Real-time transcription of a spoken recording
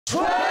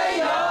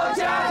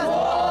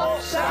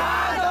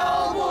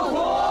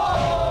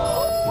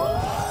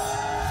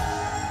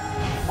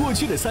过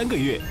去的3个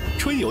月，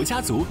春游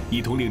家族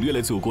一同领略了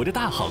祖国的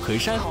大好河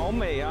山，好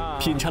美啊！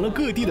品尝了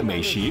各地的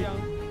美食，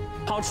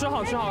好吃，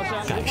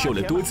感受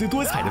了多姿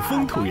多彩的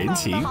风土人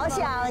情。好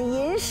想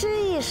吟诗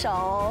一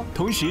首，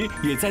同时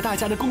也在大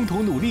家的共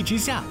同努力之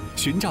下，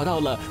寻找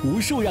到了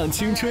无数让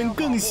青春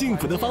更幸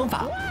福的方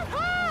法。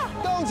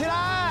动起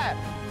来！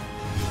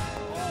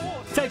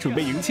在准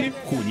备迎接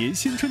虎年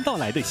新春到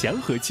来的祥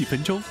和气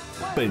氛中，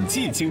本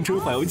季《青春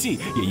环游记》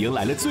也迎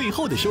来了最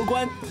后的收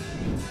官。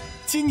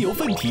金牛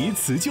奋蹄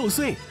辞旧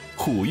岁，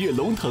虎跃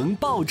龙腾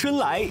报春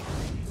来。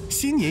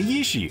新年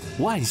伊始，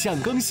万象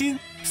更新，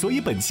所以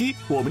本期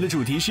我们的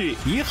主题是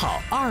你好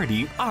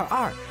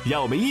2022，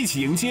让我们一起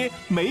迎接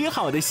美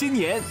好的新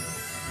年。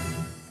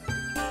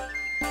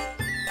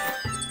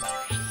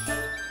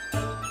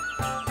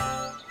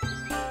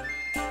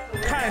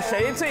看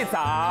谁最早？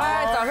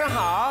哎，早上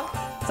好，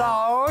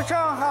早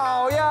上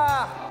好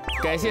呀！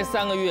感谢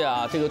3个月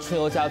啊，这个春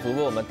游家族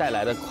为我们带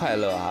来的快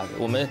乐啊，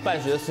我们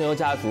伴随着春游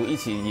家族一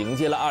起迎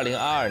接了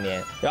2022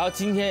年，然后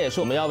今天也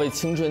是我们要为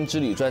青春之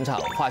旅专场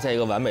画下一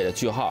个完美的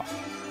句号。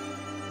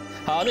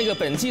好，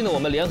本季呢，我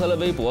们联合了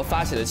微博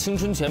发起了青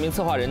春全民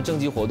策划人征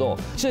集活动。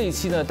这一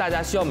期呢，大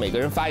家需要每个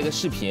人发一个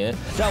视频，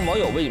让网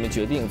友为你们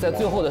决定在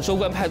最后的收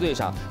官派对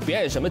上表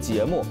演什么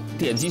节目。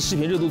点击视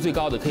频热度最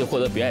高的可以获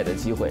得表演的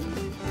机会。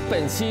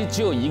本期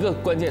只有一个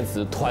关键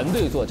词：团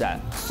队作战。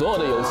所有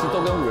的游戏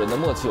都跟5人的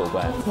默契有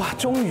关。哇，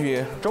终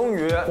于，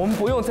我们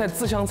不用再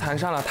自相残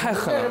杀了，太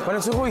狠了。反正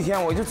最后一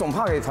天，我就总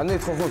怕给团队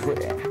拖后腿。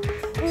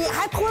你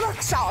还拖的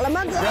少了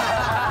吗，哥？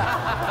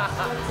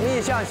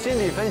逆向心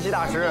理分析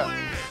大师。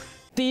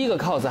第一个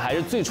cos 还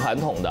是最传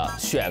统的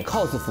选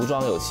cos 服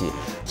装游戏，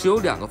只有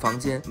2个房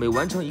间，每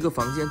完成1个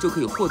房间就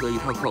可以获得1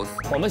套 cos。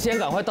我们先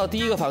赶快到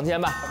第1个房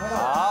间吧。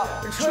好，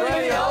春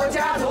游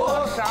家族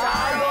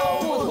啥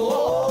都不图。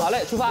好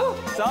嘞，出发，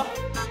走。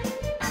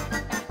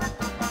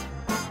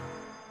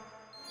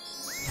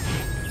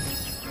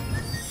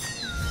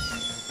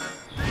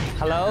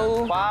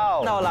Hello， 哇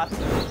哦，到了。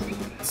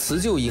辞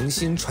旧迎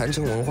新，传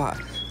承文化。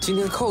今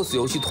天 cos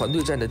游戏团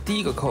队战的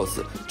第1个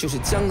cos 就是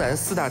江南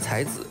4大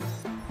才子。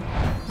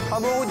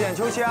唐伯虎点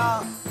秋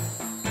香。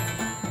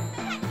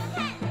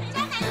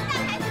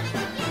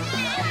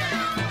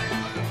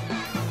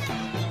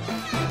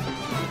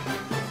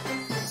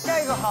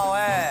这个好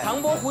哎，唐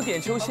伯虎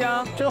点秋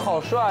香，真好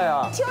帅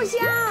啊！秋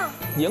香，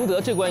赢得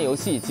这关游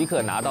戏即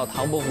可拿到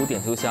唐伯虎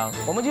点秋香，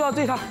我们就要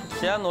对他，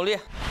谁要努力？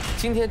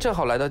今天正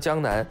好来到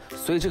江南，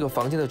所以这个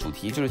房间的主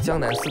题就是江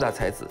南4大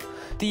才子。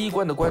第1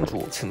关的关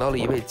主请到了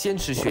一位坚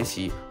持学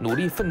习、努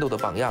力奋斗的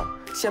榜样。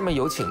下面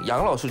有请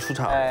杨老师出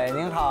场。哎，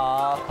您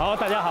好。好，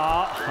大家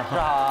好。是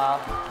好。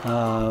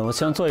我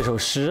想做一首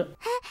诗：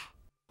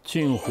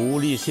郡湖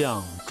立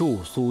项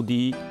筑苏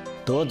堤，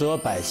得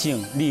百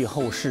姓立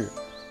后世。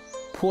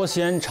颇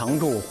仙常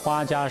驻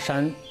花家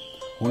山，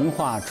文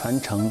化传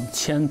承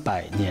千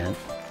百年。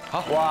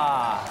好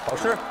哇，好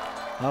诗。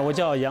我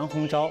叫杨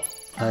洪钊。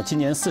今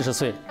年40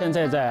岁，现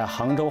在在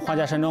杭州花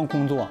家山庄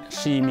工作，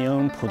是一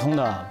名普通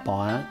的保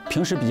安。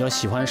平时比较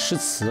喜欢诗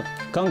词。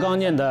刚刚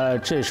念的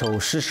这首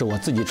诗是我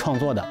自己创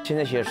作的。现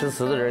在写诗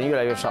词的人越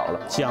来越少了。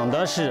讲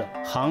的是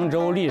杭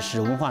州历史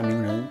文化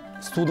名人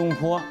苏东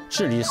坡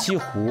治理西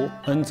湖、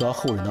恩泽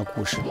后人的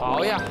故事。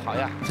好呀，好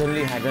呀，真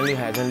厉害，真厉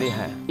害，真厉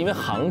害！因为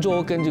杭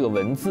州跟这个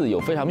文字有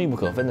非常密不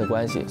可分的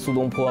关系，苏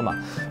东坡嘛，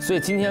所以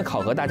今天考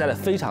核大家的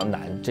非常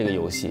难这个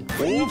游戏，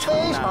非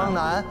常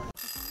难。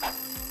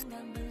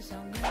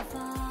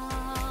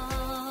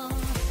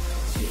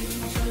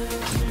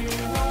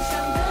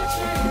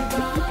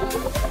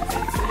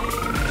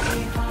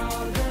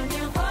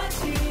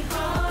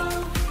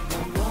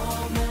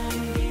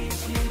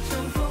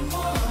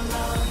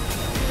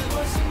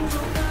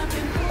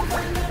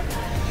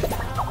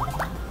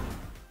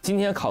今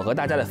天考核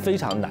大家的非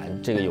常难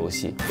这个游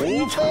戏，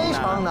非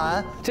常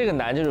难。这个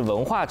难就是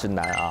文化之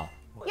难啊。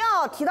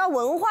要提到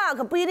文化，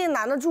可不一定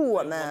难得住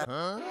我们。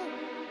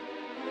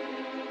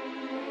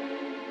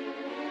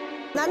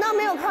难道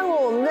没有看过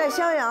我们在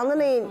襄阳的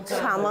那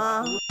场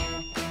吗？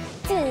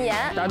禁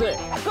言，答对。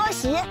割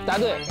席，答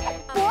对。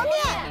薄面，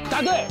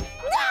答对。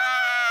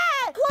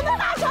我们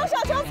把小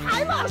球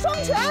踩满双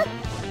拳。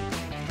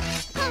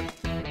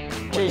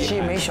这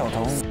期没小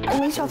头，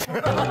没小头。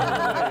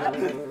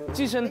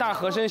既生大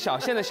和生小，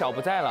现在小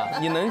不在了，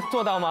你能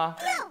做到吗？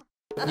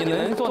你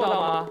能做到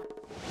吗？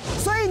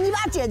所以你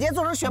把姐姐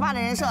做成学霸的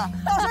人设，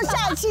到时候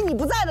下一期你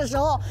不在的时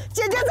候，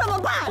姐姐怎么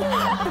办？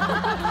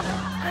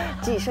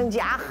既生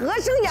夹，和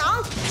生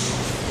羊。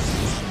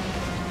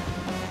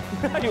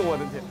哎呦我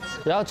的天！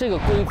然后这个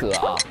规则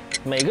啊，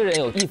每个人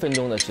有1分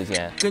钟的时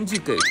间，根据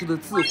给出的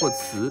字或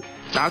词，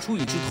答出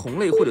与之同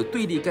类或者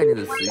对立概念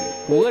的词语。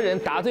5个人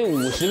答对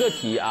50个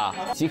题啊，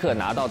即可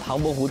拿到唐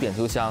伯虎点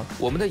秋香。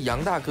我们的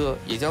杨大哥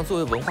也将作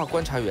为文化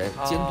观察员，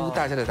监督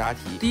大家的答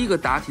题。第1个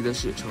答题的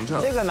是程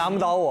程，这个难不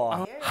倒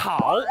我。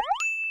好，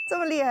这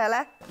么厉害，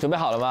来，准备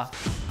好了吗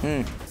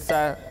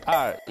？3、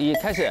2、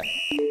1，开始。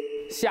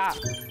虾，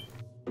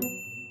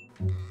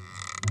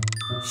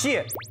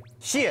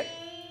蟹，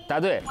答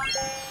对，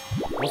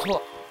不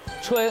错。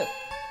春，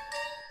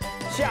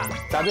夏，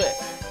答对。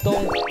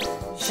东，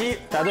西，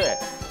答对。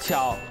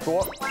巧，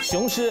左，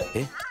雄狮，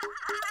哎，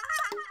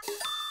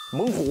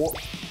猛虎，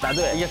答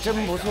对。也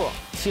真不错。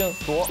青，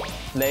左，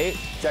雷，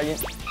佳音，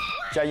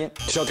佳音，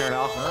小点了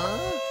啊。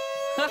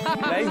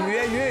来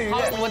鱼，好，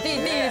我第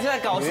一次在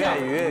搞笑。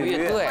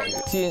鱼，对。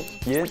金，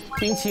银，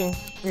冰清，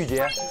玉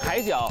洁，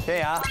海角，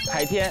天涯，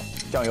海天，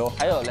酱油，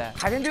还有嘞。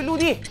海天对陆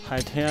地。海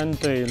天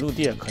对陆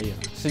地也可以了。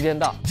时间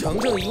到，程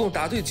程一共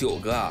答对9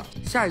个啊，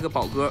下一个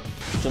宝哥，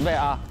准备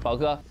啊，宝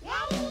哥。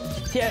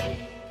天，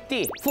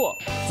地，父，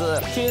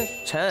子，君，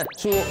辰，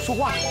书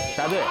画，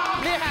答对。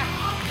厉害。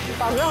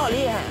宝哥好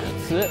厉害。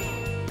慈，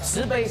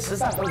慈悲慈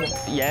善都有。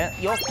盐，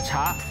有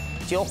茶，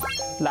酒，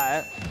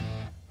懒，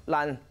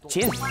懒，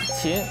琴，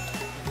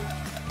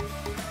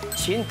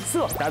琴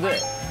瑟，答对。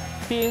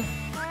冰，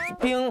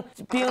冰，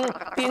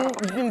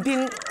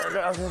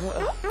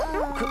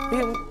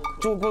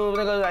就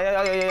那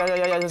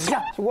个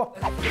下锅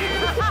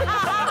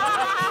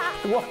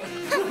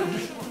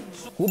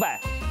500，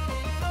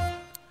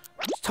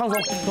苍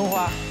松，冬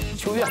花，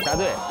秋月，答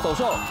对。走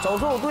兽，走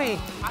兽对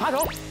爬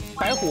虫，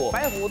白虎，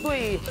白虎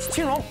对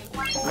青龙，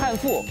汉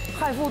妇，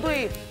汉妇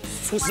对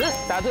属实，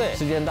答对。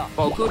时间到，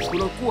宝哥除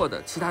了过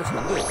的，其他全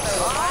对。厉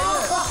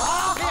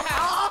害，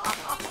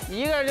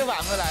一个人就挽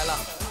回来了，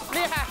厉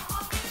害。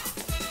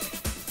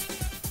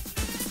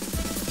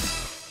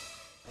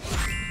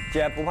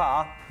姐不怕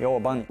啊，有我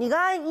帮你。你刚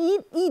才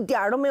一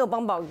点都没有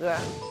帮宝哥，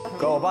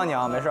哥，我帮你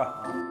啊，没事。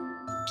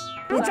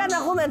你站在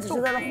后面只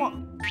是在那晃。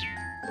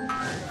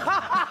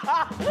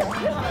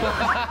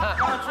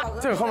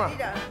这是后面，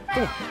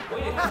这里。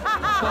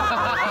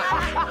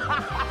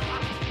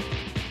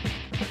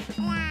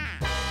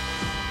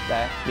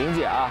来，玲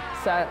姐啊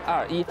，3、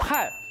2、1，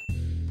汉，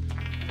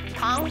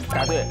唐，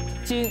答对。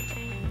金，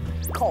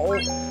口，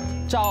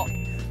招，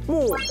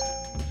木，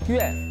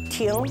苑，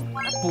亭，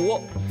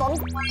卜，冯，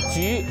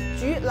菊，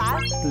菊，兰，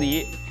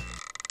李，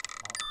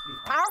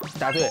桃，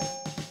答对。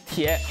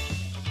铁，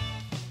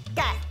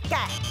盖，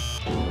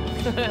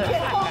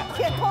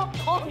铁通，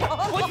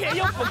不铁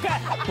又不盖，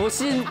不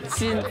新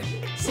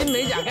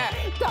美甲盖，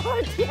等会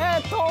儿铁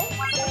通，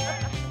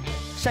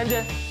山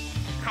珍，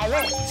海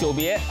味，久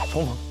别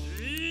重逢，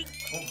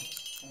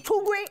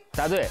出归，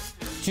答对。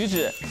举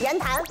止，言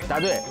谈，答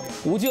对。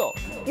无咎，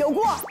有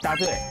过，答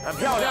对。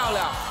漂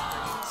亮，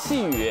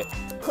细雨，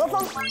和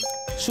风，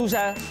书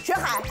山，学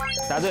海，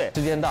答对。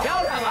时间到，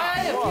漂亮，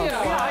哎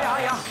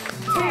呀，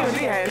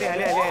厉害，这个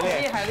厉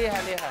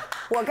害。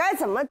我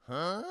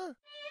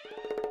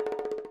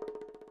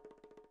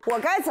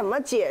该怎么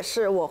解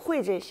释？我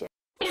会这些。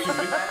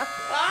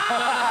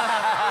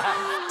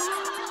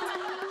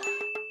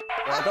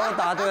我都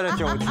答对了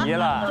9题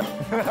了。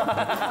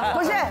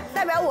不是，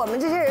代表我们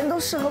这些人都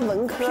适合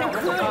文科。啊，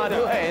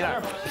对，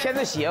偏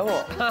的邪乎。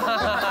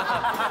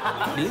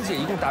玲姐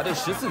一共答对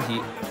14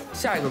题，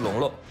下一个龙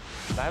龙，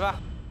来吧。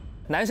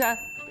南山，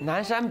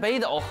南山北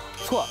斗，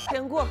错。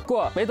先过，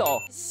过。北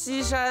斗，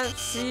西山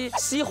西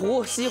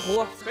湖，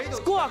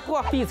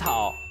过。碧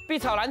草，碧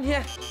草蓝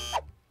天，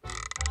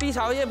碧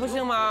草叶不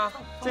行吗？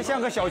这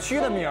像个小区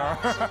的名儿。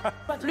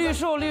绿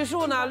树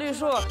呢？绿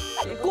树，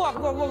过。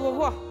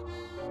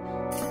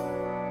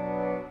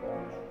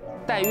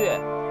带月，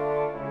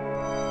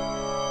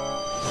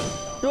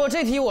如果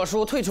这题我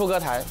输，退出歌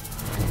坛。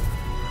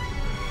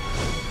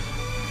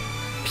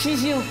披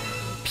星，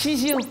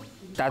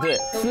答对。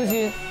丝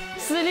巾，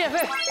撕裂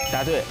肺，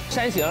答对。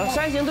山形，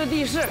山形对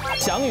地势，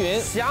祥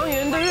云，祥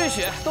云对瑞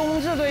雪，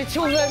冬至对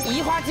秋分，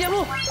移花接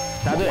木，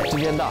答对。时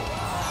间到。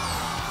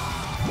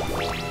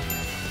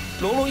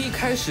龙龙一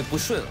开始不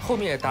顺，后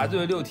面也答对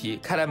了6题，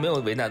看来没有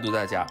为难度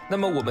大家。那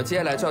么我们接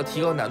下来就要提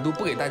高难度，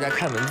不给大家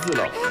看文字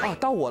了。啊，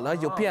到我了，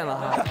有变了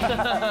哈。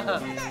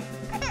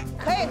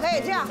可以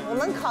这样，我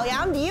们考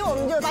杨迪，我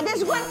们就把电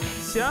视关了。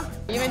行，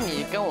因为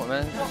你跟我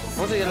们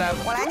不是一来，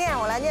我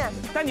来念。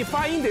但你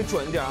发音得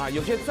准一点啊，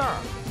有些字儿。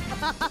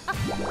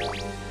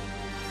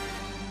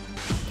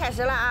开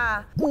始了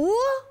啊，独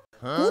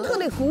特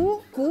的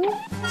独，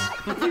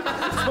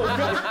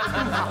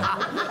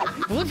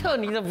独特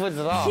你都不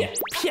知道。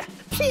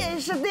骗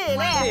是对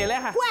的，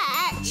怪，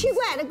奇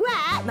怪的怪，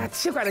那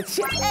奇怪的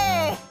奇，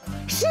哎，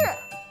是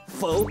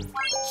否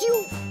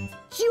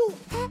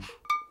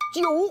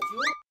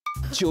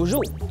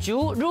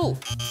酒肉，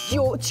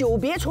久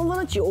别重逢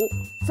的久，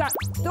在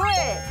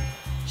对，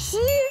书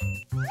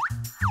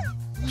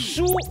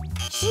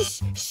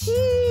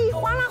稀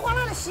哗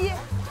啦的稀，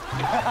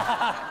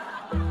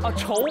啊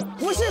愁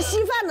不是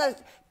稀饭的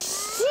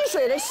溪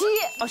水的溪，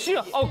啊是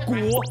啊哦果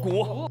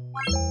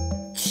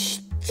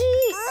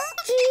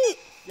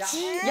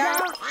鸡鸭，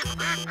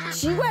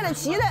奇怪的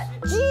奇的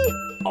鸡，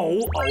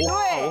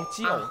对，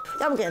鸡偶，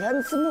要不给他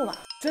们字幕吧？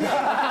真的，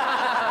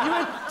因为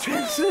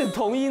全是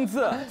同音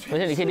字。没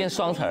事，你可以练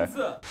双词儿。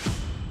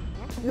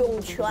涌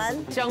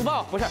泉，江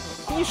报不是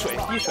滴水，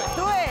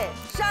对，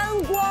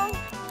山光，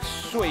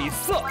水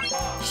色，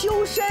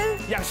修身，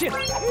养性，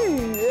玉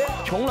宇，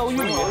琼楼玉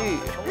宇，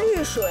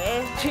绿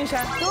水，青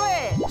山。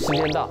对，时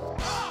间到。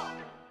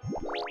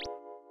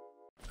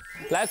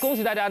来，恭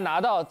喜大家拿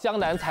到江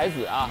南才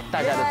子啊！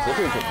大家的词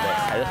汇准备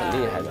还是很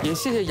厉害的。也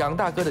谢谢杨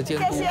大哥的监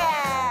督。谢谢。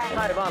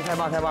太棒，太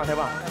棒，太棒，太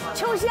棒！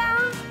秋香。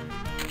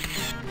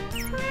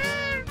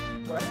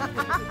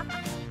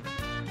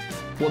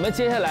我们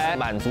接下来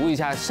满足一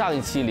下上一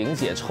期玲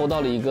姐抽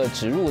到了一个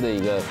植入的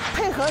一个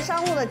配合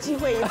商务的机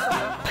会一次，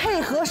配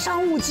合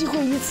商务机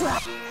会一次。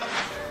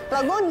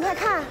老公，你快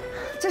看，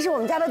这是我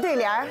们家的对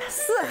联：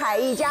四海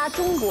一家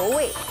中国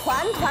味，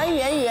团团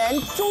圆圆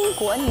中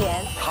国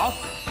年。好，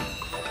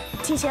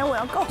提前我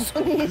要告诉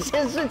你一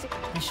件事情，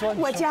你说，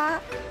我家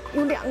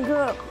有2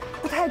个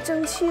不太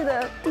争气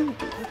的弟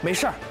弟。没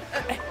事儿。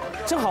哎，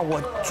正好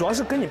我主要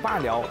是跟你爸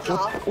聊，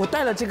我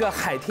带了这个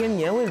海天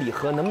年味礼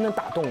盒，能不能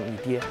打动你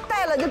爹？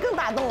带了就更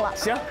打动了。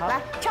行，好，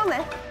来敲门。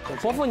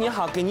伯父你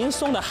好，给您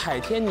送的海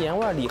天年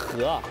味礼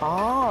盒。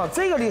哦，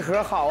这个礼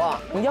盒好啊！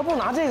你要不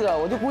拿这个，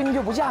我就闺女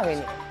就不嫁给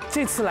你。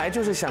这次来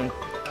就是想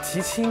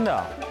提亲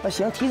的。那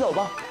行，提走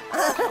吧。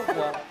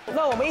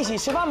那我们一起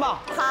吃饭吧。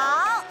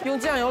好。用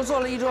酱油做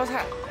了一桌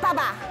菜。爸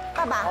爸，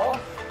好。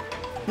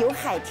有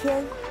海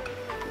天，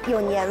有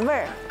年味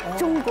儿，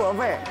中国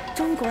味儿，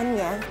中国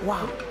年。哇，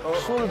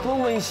说的多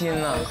温馨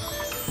呢。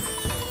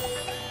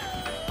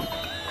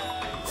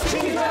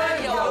青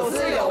春有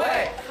滋有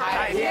味，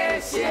海天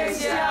鲜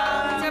香，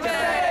干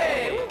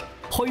杯！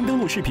欢迎登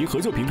录视频合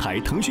作平台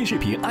腾讯视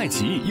频、爱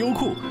奇艺、优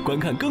酷，观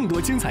看更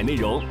多精彩内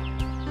容。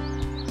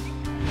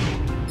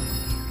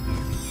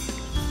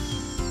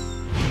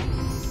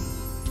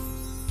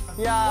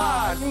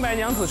呀，金白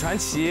娘子传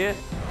奇，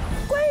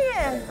官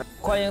人，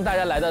欢迎大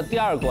家来到第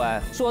2关。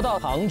说到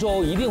杭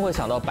州，一定会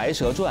想到《白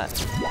蛇传》。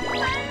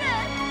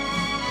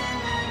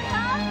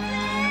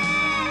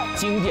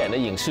经典的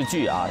影视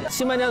剧啊，《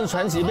新白娘子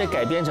传奇》被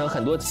改编成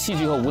很多戏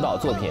剧和舞蹈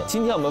作品。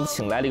今天我们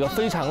请来了一个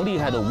非常厉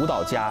害的舞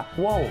蹈家，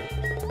哇哦，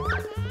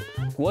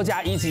国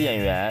家1级演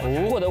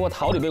员，获得过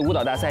桃李杯舞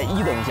蹈大赛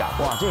1等奖。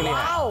哇，这个厉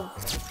害！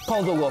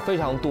创作过非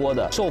常多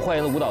的受欢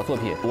迎的舞蹈作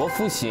品，《国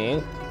夫行》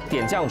《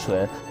点绛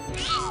唇》。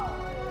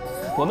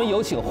我们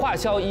有请华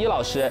萧一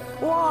老师。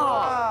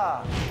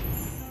哇！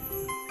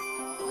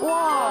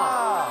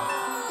哇！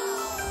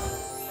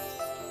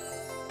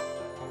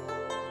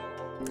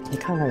你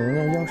看看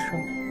人家腰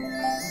身，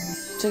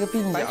这个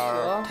鬓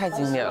角太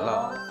经典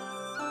了。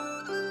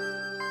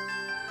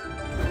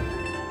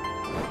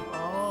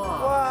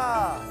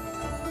哇！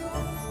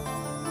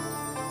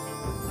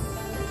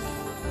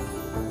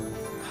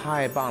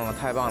太棒了！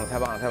太棒了！太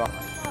棒了！太棒了！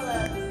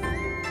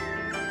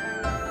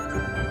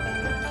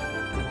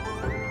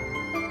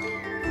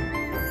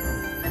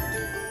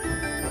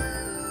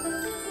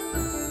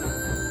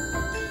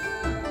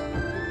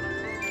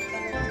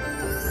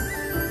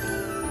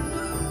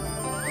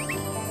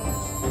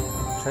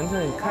晨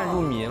晨看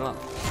入迷了，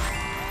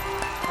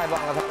太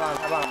棒了，太棒了，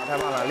太棒了，太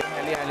棒了，厉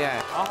害厉害厉害，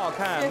好好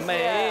看，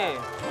美，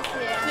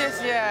谢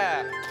谢。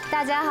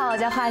大家好，我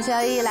叫华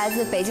萧一，来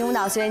自北京舞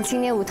蹈学院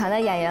青年舞团的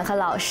演员和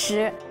老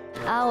师。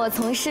我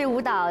从事舞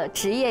蹈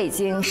职业已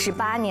经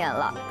18年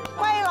了。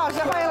欢迎老师，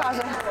欢迎老师。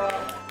音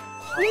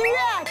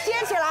乐接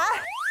起来。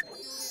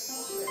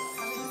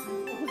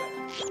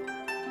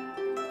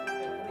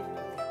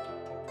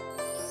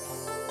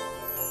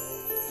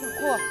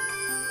嚯！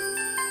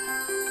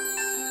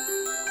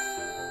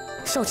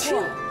小倩，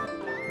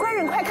官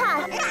人快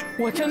看，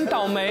我真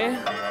倒霉。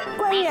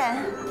官人，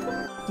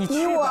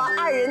你我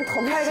2人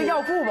同开个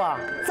药铺吧。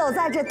走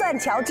在这断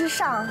桥之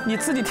上，你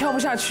自己跳不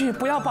下去，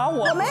不要把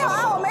我。我没有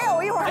啊，我没有，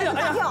我一会儿还有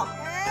大跳。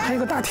还有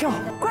个大跳。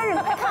官人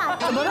快看，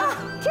怎么了？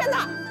天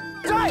哪！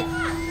在！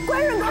官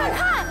人快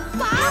看，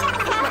罚！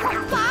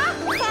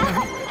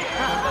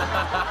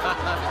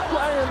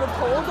官人的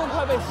头都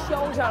快被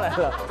削下来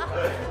了。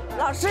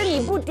老师，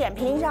你不点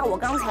评一下我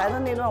刚才的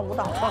那段舞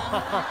蹈吗？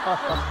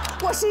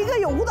我是一个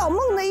有舞蹈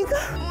梦的一个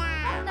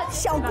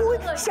小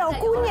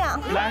姑娘。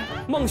来，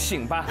梦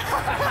醒吧。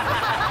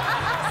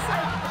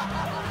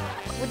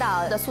舞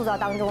蹈的塑造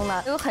当中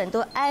呢，有很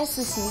多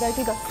S 型的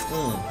这个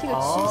曲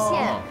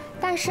线，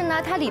但是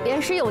呢，它里边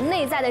是有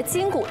内在的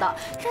筋骨的，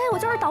这我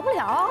就是倒不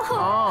了。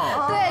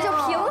对，就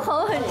平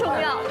衡很重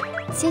要。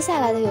接下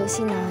来的游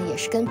戏呢，也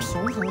是跟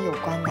平衡有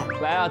关的。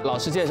来啊，老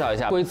师介绍一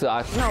下规则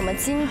啊。那我们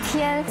今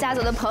天家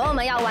族的朋友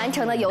们要完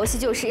成的游戏，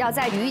就是要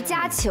在瑜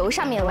伽球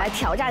上面来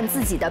挑战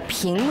自己的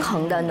平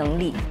衡的能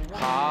力。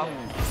好。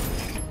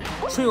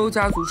春游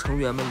家族成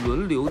员们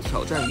轮流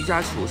挑战瑜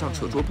伽球上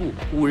扯桌布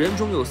，5人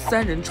中有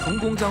3人成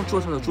功将桌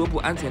上的桌布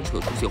安全扯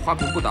出，且花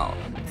瓶不倒，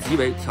即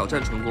为挑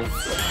战成功。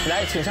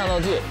来，请上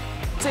道具。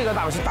这个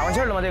打完气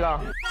儿了吗？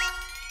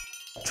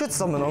这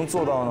怎么能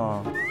做到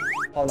呢？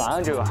好难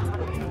啊，这个。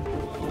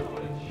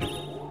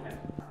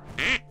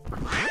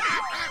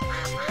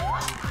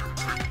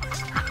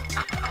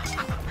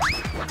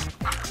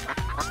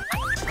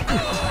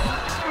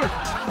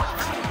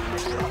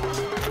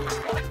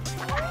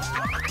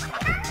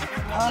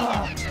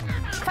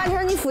范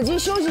丞，你腹肌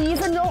休息1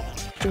分钟。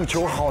这个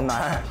球好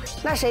难。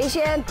那谁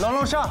先？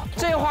冷上。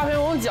这个花瓶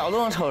我用脚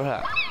都能抽出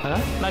来。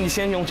那你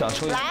先用脚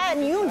抽。来，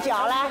你用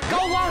脚来。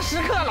高光时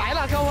刻来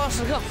了，高光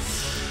时刻。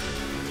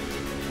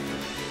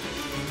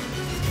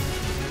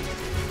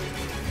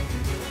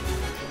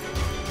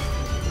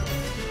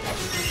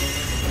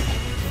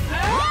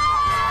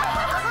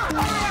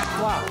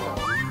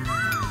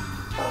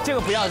这个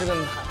不要，这个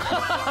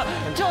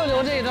就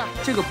留这一段。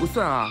这个不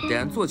算啊，得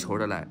按做球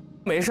的来。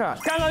没事，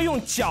刚刚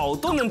用脚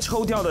都能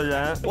抽掉的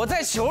人，我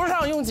在球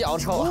上用脚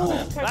抽。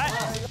来，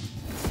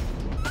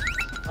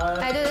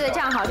哎，对，这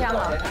样好，这样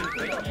好。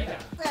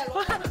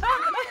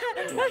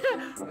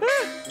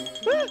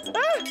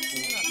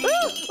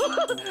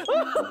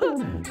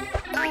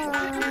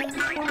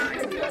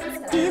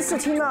第一次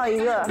听到一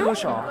个歌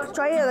手，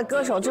专业的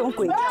歌手这种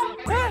鬼叫。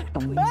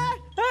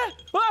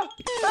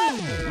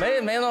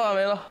没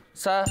了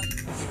，3、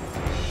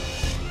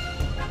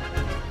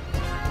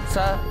2。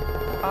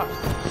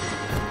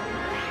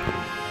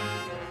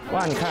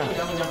哇，你看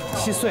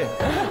，7岁，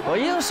我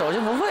一用手就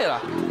不会了。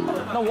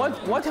那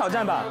我挑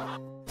战吧。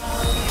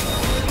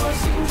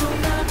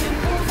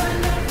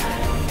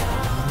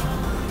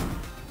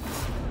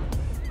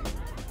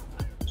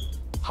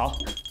好，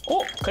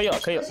哦，可以了。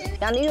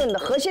杨利用你的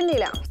核心力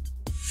量。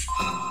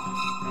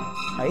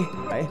哎，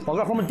宝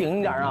哥后面顶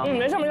一点啊。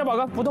没事，宝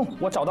哥不动，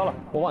我找到了，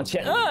我往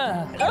前。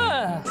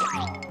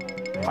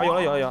好，有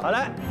了。好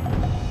来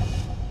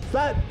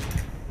，3、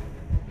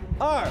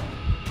2、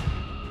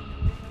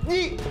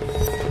1。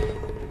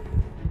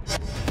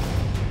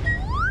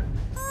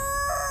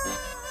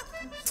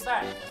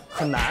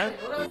很难。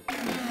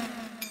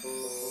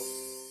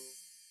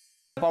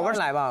宝哥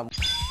来吧。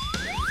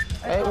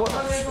哎，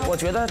我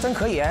觉得真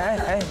可以。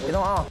哎，别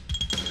动啊，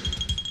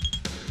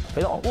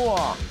别动。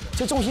哇，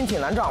这重心挺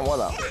难掌握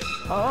的。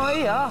哎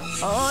呀。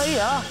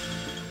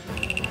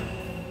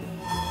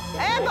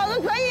哎，宝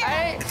哥可以。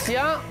哎，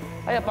行。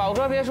哎呀，宝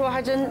哥别说，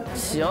还真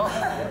行。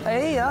哎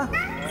呀，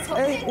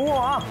哎，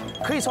哇，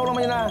可以抽了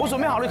吗？现在我准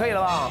备好了就可以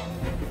了吧？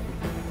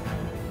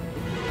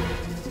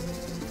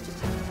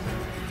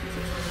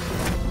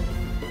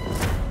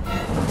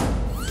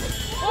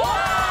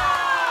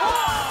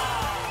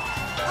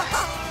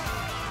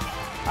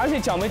而且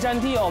脚没沾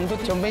地哦，我们都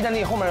脚没沾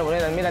地，后面我没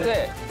沾地。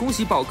对，恭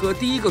喜宝哥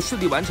第一个顺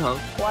利完成。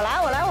我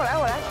来。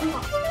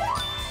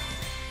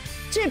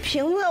这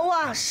瓶子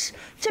哇，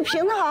这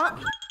瓶子好像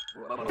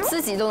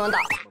自己都能倒。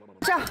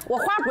这样，我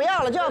花不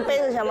要了，就要杯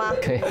子行吗？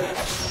可以。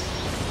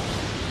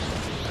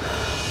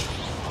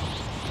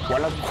完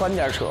了，宽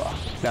点扯，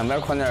两边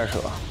宽点扯。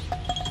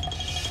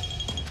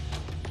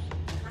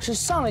是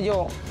上来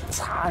就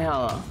插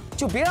上啊，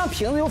就别让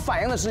瓶子有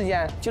反应的时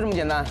间，就这么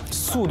简单。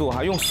速度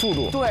哈，用速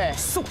度。对，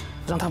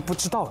让他不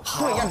知道。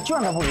对，就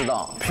让他不知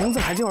道。瓶子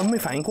还这会儿没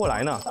反应过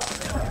来呢。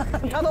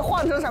他都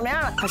晃成什么样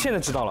了？他现在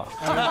知道了。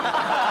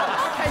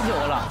太久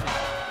了。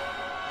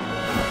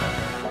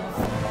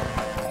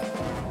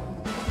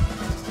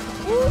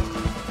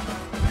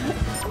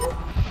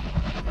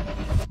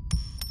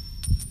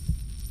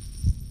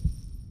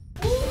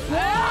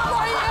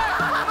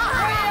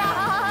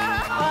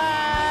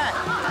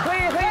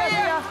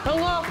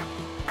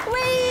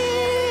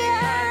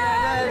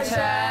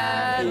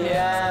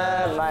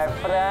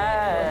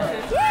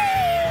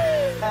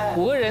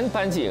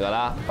翻几个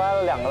了？翻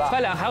了2个了。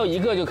翻2，还有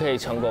1个就可以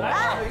成功了。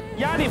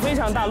压力非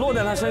常大，落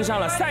在他身上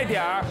了。赛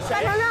点儿，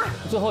范丞丞，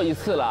最后一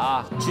次了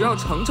啊！只要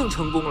程程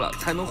成功了，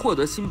才能获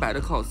得新白的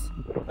cos。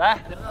来，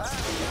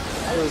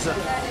最后一次。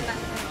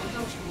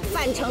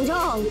范丞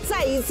丞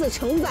再一次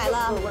承载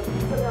了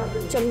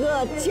整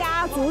个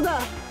家族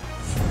的。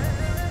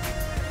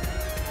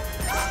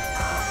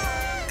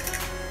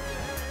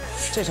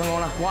这成功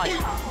了，哇！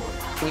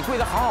你跪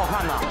的好好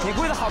看呐，你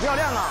跪的好漂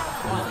亮啊！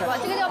哇，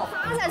这个就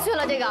趴下去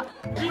了，这个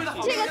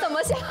怎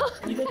么像？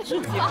你的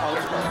肢体好。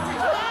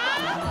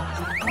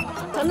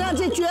丞丞，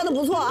这撅的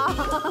不错啊。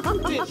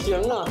这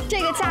行啊。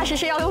这个架势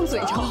是要用嘴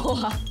抽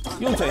啊。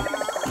用嘴。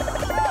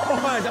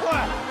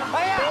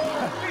哎呀，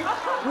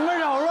你们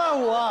扰乱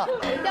我。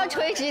要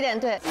垂直一点，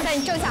对，在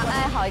你正下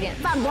挨好一点。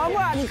范伯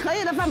伯，你可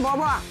以的，范伯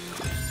伯。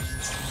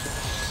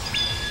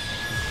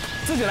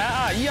自己来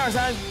啊！1、2、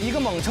3，一个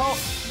猛抽。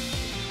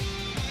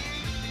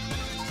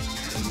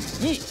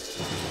1、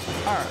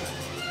2、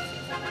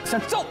3，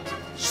走！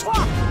唰！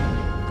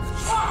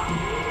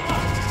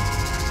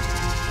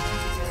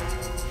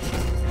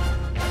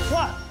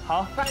哇，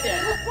好，快点！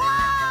哇，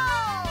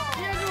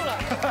接住了！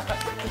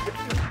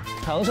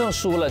程程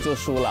输了就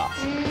输了。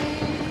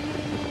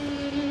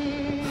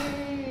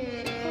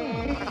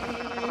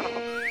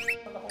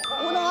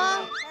吴桐啊，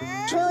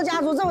春游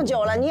家族这么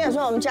久了，你也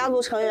算我们家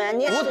族成员，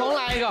你也。吴桐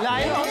来一个，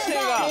来一个，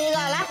第一个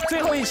来。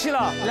最后一期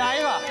了，来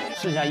一个，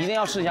试一下，一定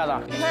要试一下的。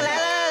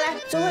来，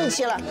最后一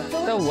期了。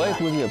但我也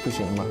估计也不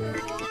行吧。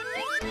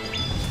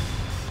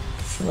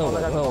那我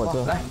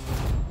就来。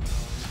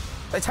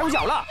哎，踩我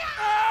脚了！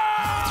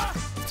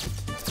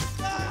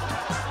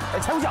哎，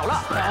踩我脚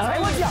了！踩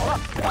我脚了！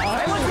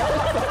踩我脚了！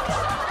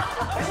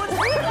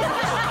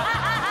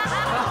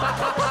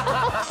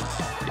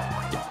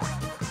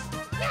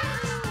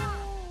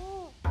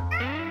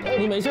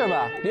你没事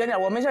吧？离远点，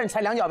我没事，你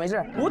踩2脚没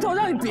事。吴桐，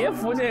让你别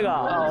扶这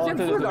个，先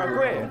自个儿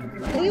跪。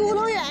离吴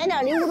桐远一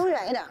点，离吴桐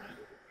远一点。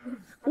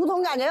吴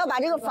桐感觉要把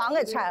这个房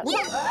给拆了。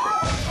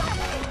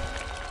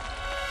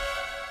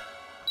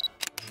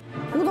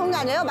吴桐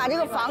感觉要把这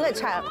个房给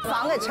拆了，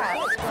房给拆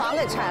了，房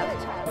给拆了，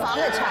房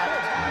给拆了。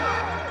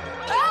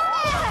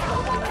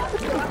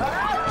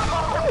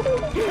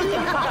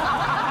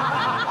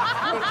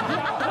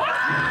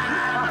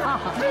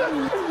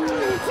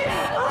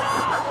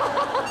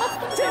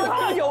这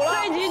盘有了，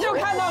这一集就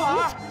看到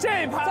了，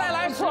这盘再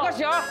来10个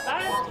球，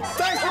来，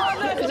再说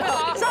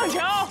上球。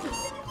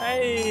哎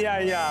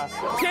呀呀，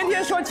天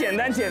天说简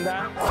单简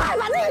单，快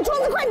把那个桌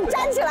子快你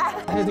站起来！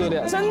太丢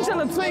脸，真正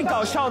的最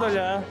搞笑的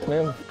人，没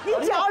有，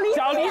你脚离地，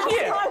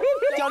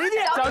脚离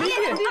地。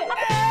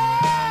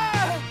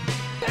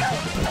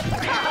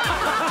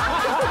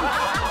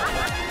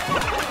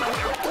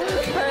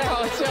太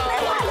好笑了，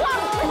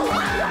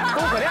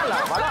功可练了，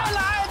完了。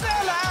再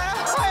来，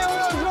还有没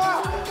有桌？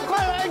快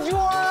来桌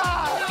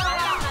啊！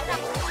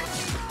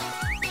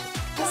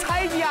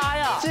猜家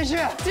呀！继续，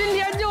今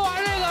天就玩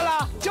这个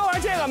了，就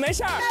玩这个没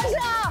事儿。但是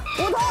啊，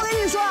吴彤，我跟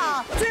你说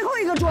啊，最后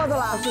一个桌子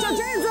了，这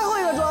真是最后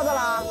一个桌子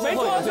了。没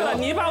桌子了，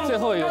你把我们最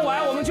后一个弄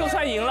完，我们就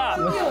算赢了。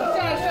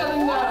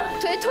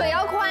腿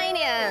要宽一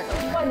点。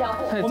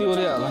太丢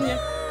脸了。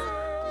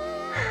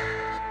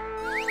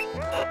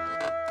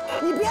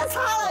你别擦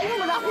了，用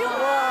不着。哇！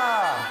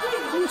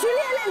你去练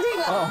练这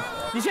个。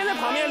你先在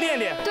旁边练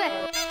练。对。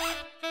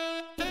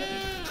别，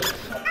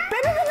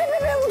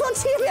吴彤，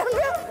别！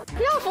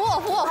要扶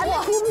我。还没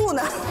徒步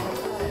呢。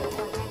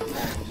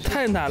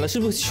太难了，是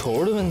不是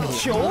球的问题？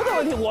球的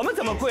问题，我们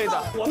怎么跪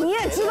的？你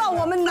也知道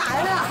我们难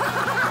啊！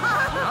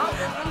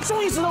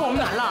终于知道我们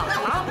难了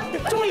啊！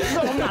终于知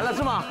道我们难了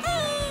是吗？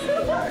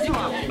是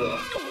吗？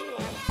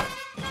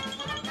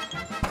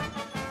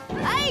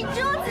哎，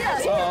桌子！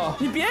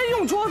你别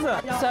用桌子。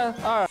3、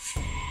2。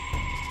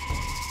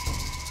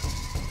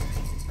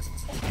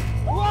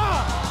哇！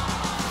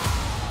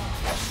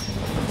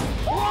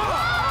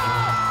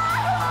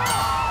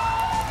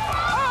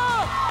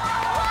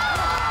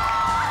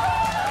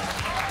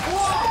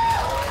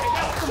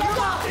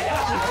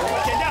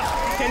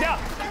剪掉。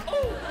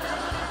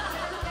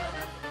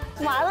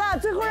完了，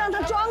最后让他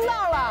装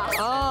到了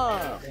啊！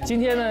今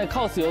天呢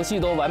cos 游戏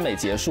都完美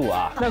结束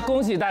啊，那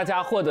恭喜大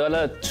家获得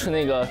了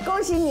那个，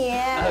恭喜你！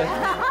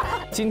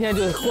今天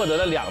就获得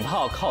了2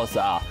套 cos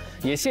啊，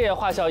也谢谢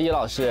华孝一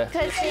老师，客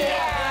气。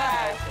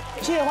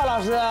谢谢华老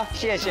师，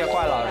谢谢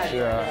华老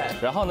师。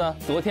然后呢，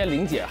昨天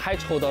玲姐还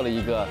抽到了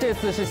一个，这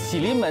次是喜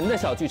临门的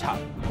小剧场。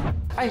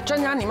哎，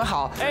专家你们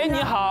好。哎，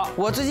你好。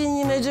我最近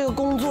因为这个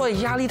工作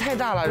压力太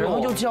大了，然后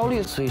又焦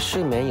虑，所以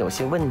睡眠有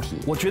些问题。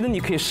我觉得你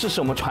可以试试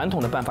我们传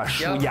统的办法，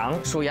数羊。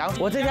数羊，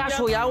我在家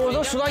数羊，我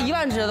都数到1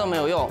万只都没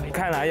有用。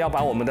看来要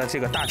把我们的这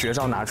个大绝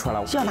招拿出来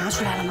了。要拿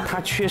出来了吗？它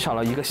缺少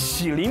了一个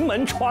喜临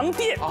门床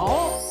垫。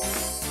哦。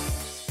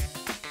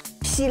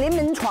喜临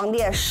门床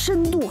垫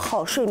深度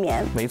好睡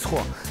眠。没错，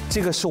这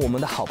个是我们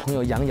的好朋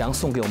友杨洋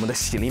送给我们的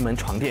喜临门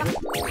床垫。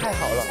太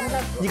好了，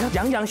你看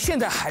杨洋现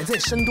在还在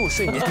深度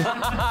睡眠，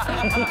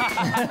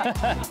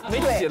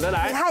没起得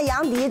来。你看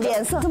杨迪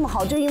脸色这么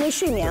好，就因为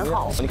睡眠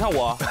好。你看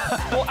我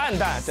多暗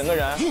淡，整个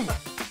人。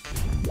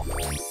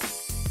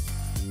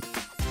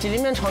喜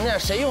临门床垫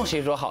谁用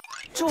谁说好。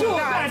祝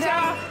大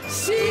家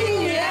新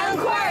年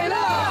快乐，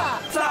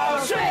早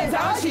睡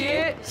早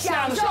起，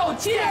享受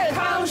健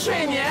康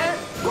睡眠，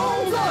工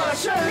作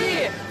顺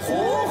利，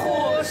虎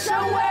虎生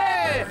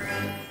威。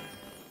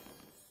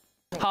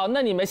好，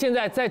那你们现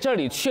在在这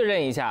里确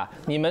认一下，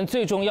你们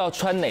最终要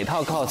穿哪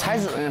套cos？才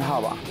子那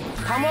套吧，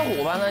唐伯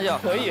虎吧，那就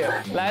可以。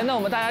来，那我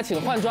们大家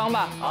请换装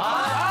吧。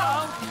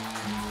好。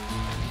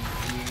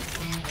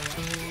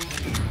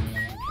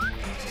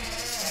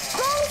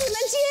公子们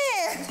进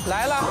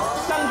来了，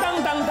当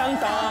当当当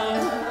当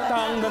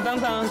当当当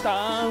当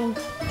当。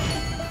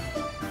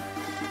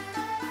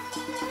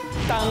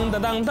当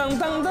当当当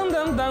当当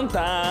当当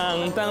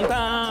当当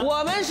当，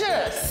我们是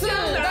四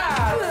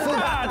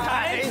大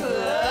才子，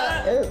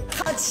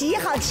好齐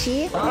好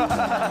齐。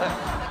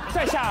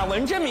在下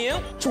文征明，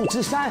祝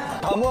枝山，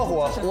唐伯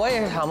虎，我也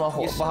是唐伯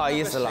虎，不好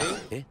意思了。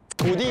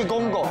土地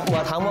公公，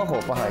我唐伯虎，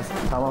不好意思，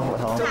唐伯虎。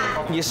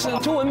你是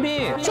周文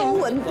斌，周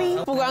文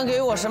斌，不管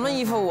给我什么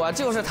衣服，我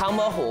就是唐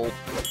伯虎。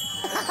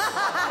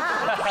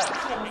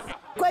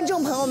观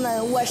众朋友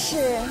们，我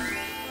是。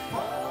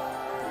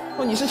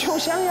哦，你是秋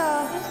香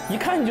呀，一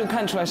看你就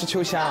看出来是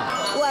秋香。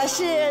我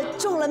是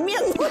中了面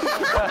目，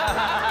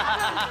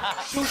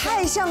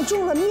太像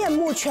中了面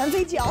目全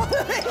非脚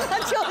的那个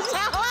秋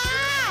香啦。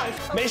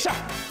没事儿，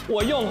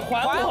我用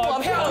还我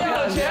漂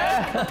亮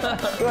拳。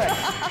对。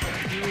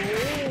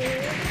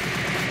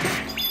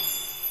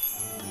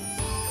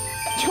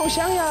秋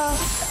香呀，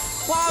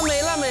哇，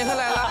美了，美回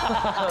来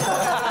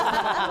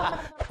了。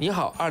你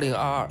好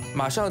，2022，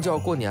马上就要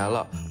过年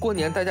了，过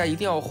年大家一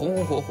定要红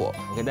红火火。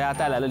我给大家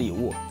带来了礼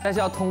物，但是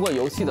要通过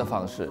游戏的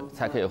方式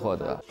才可以获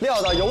得。料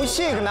到游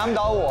戏可难不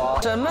倒我，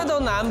什么都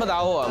难不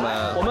倒我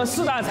们。我们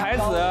四大才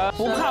子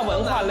不怕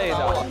文化类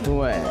的。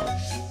对。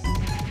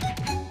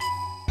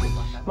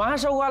马上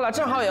收官了，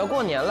正好也要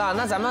过年了。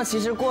那咱们其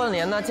实过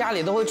年呢，家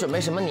里都会准备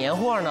什么年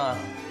货呢？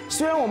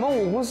虽然我们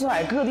五湖四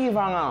海各地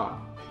方啊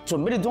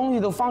准备的东西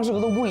的方式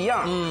都不一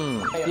样。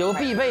有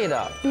必备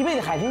的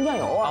海天酱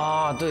油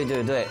啊。对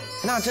对对，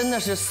那真的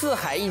是四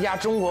海一家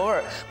中国味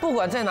儿。不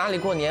管在哪里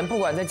过年，不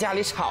管在家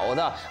里炒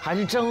的，还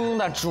是蒸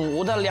的、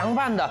煮的、凉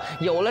拌的，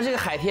有了这个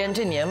海天，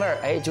这年味儿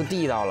哎就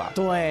地道了。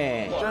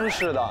对，真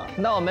是的。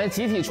那我们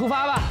集体出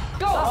发吧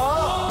 ，Go！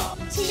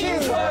 青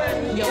春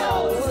有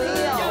滋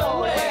有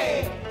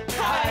味，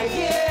海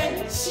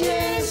天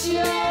鲜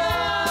香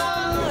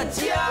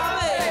佳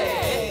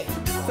美。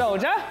走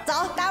着，走，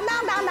当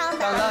当当当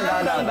当当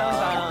当当当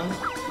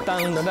当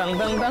当当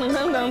当当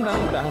当当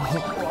当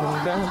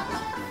当。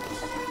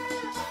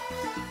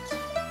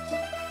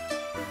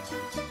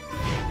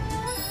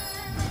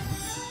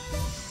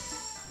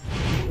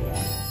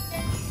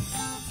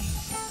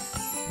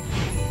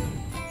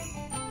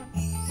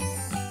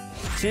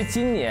其实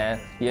今年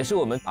也是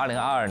我们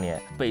2022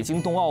年北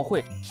京冬奥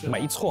会，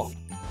没错。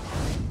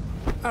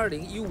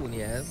2015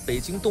年北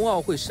京冬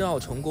奥会申奥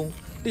成功，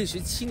历时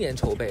7年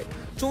筹备，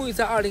终于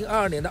在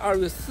2022年的2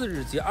月4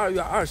日及2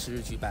月20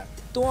日举办。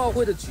冬奥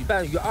会的举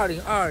办于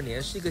2022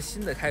年是一个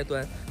新的开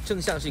端，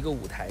正像是一个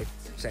舞台，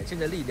展现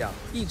着力量、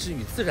意志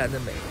与自然的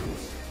美。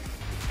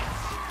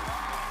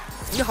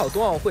你好，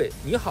冬奥会！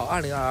你好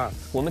，2022！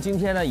我们今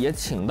天呢也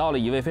请到了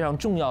一位非常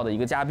重要的一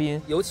个嘉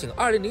宾，有请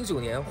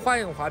2009年花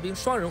样滑冰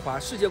双人滑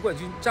世界冠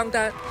军张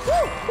丹。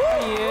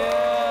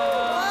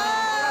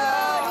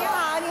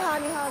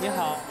你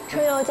好，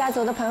春游家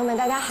族的朋友们，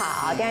大家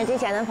好；电视机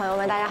前的朋友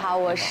们，大家好，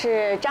我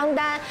是张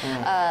丹，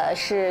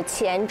是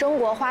前中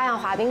国花样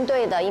滑冰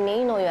队的一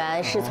名运动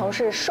员，是从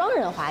事双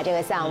人滑这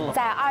个项目。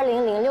在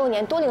2006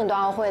年都灵冬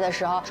奥会的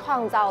时候，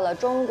创造了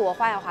中国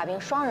花样滑冰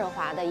双人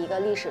滑的一个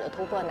历史的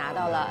突破，拿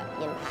到了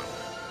银牌。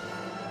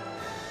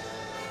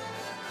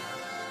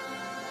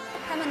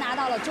他们拿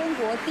到了中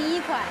国第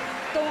1块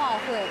冬奥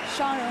会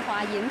双人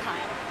滑银牌。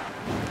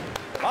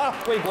好，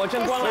为国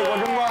争光了，为国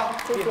争光，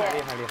谢谢，厉害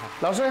厉害厉害。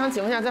老师，我想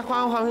请问一下，在花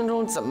样滑冰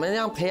中怎么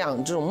样培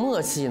养这种默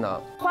契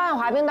呢？花样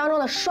滑冰当中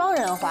的双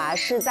人滑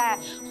是在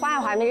花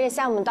样滑冰这个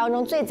项目当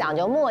中最讲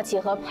究默契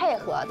和配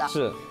合的。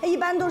是，一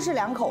般都是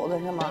2口子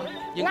是吗？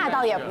那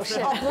倒也不是，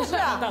哦，不是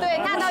啊，对，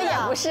那倒也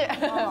不是，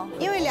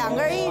因为2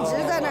个人一直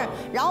在那儿，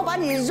然后把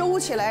你揉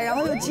起来，然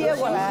后又接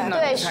过来。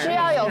对，需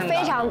要有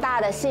非常大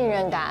的信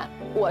任感。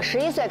我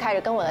11岁开始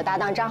跟我的搭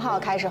档张浩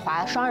开始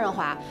滑双人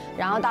滑，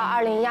然后到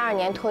2012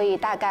年退役，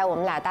大概我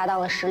们俩搭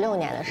档了16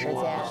年的时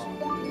间。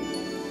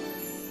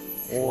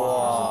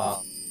哇！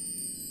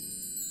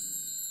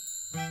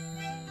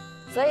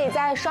所以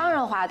在双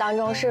人滑当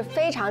中是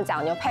非常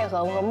讲究配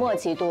合和默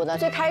契度的。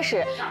最开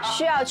始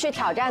需要去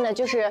挑战的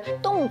就是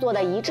动作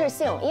的一致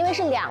性，因为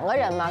是2个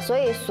人嘛，所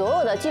以所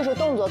有的技术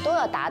动作都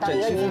要达到一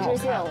个一致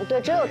性。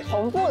对，只有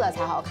同步了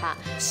才好看，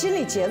心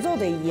理节奏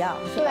得一样。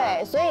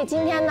对，所以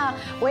今天呢，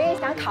我也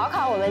想考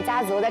考我们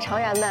家族的成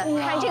员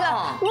们，看这个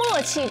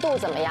默契度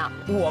怎么样。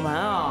我们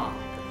啊。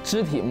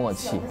肢体默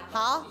契。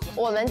好，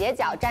我们斜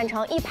脚站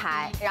成一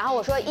排，然后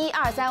我说1、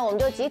2、3，我们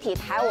就集体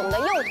抬我们的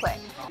右腿，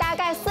大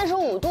概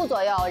45度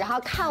左右，然后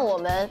看我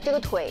们这个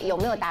腿有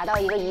没有达到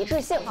一个一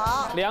致性。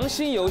好，良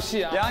心游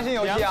戏啊，良心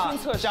游戏啊，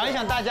想一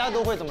想大家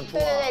都会怎么出。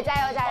对对对，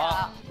加油加油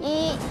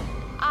！1、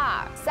2、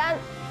3，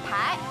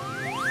抬。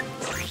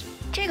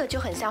这个就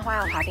很像花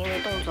样滑冰的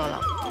动作了。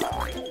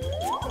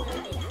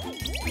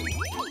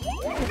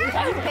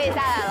可以下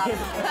来了。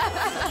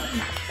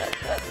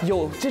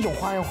有这种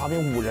花样滑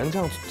冰5人这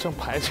样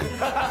排着？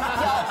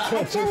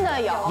有，真的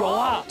有。有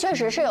啊，确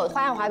实是有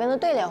花样滑冰的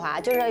队列滑，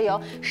就是由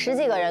10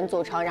几个人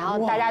组成，然后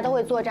大家都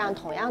会做这样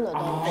同样的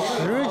动作。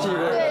10几个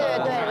人。对对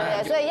对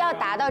对对，所以要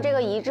达到这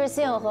个一致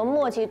性和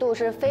默契度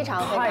是非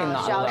常非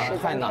常需要时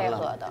间配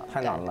合的。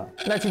太难了。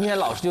那今天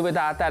老师就为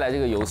大家带来这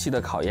个游戏的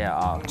考验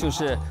啊，就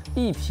是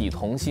一体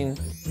同心。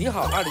你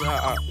好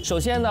，2022。首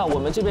先呢，我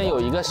们这边有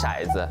一个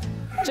骰子。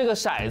这个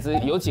骰子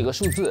有几个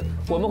数字，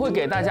我们会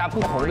给大家不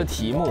同的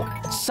题目，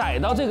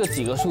骰到这个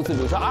几个数字，比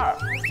如说2，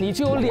你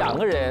就有2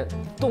个人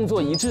动作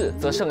一致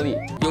则胜利，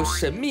有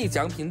神秘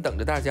奖品等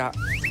着大家。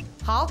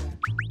好，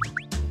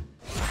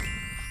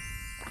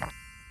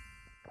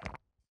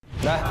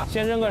来，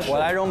先扔个10，我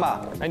来扔吧。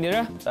哎，你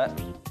扔，来，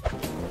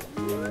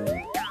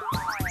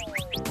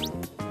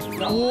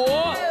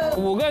我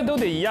5个人都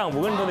得一样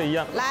，5个人都得一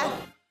样。来，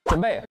准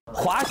备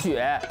滑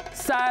雪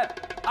，3、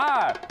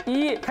2、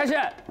1，开始。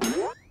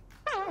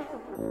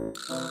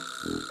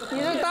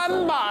你是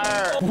单板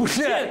儿，不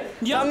是？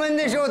咱们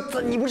那时候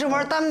你不是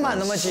玩单板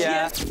的吗，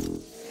姐？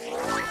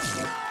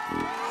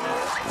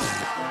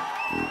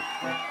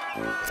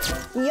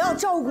你要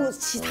照顾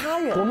其他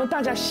人。我们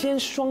大家先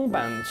双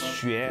板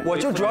学。我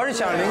就主要是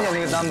想领姐那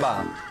个单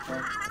板，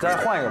再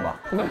换一个吧。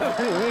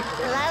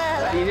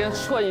来，已经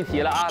错一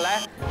题了啊！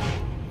来，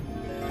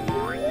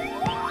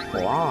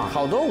哇，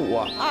好多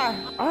5，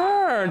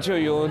 2就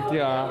有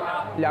点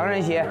，2个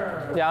人鞋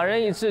2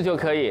人一致就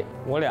可以。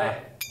我俩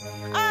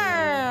2，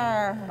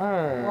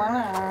完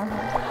了，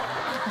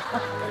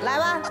来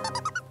吧。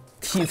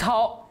体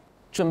操，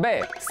准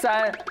备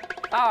3、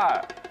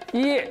2、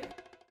1。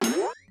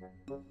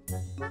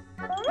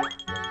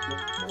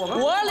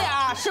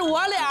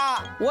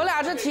我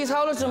俩是体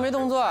操的准备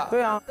动作。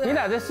对啊，你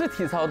俩这是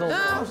体操动作？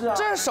是啊，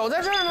这手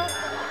在这儿呢。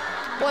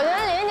我觉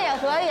得林姐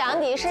和杨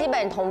迪是基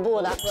本同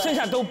步的，剩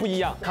下都不一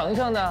样。程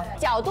程呢？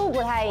角度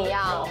不太一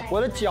样。我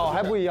的脚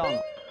还不一样呢。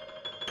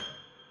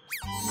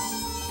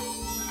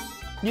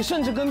你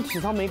甚至跟体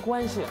操没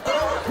关系。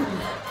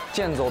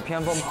剑走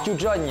偏锋，就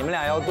知道你们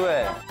俩要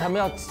对。他们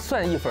要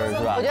算1分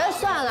是吧？我觉得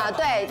算了，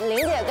对，林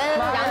姐跟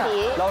杨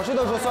迪。老师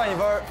都说算1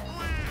分，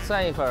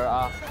算1分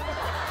啊。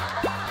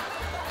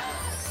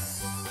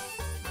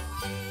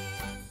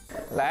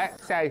来，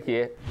下一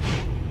题。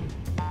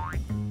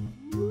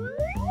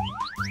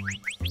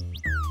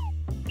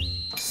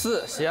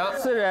4，行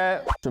，4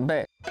人准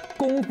备，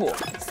功夫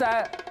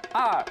，3、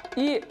2、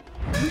1。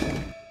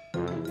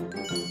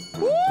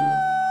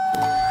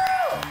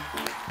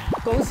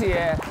恭喜！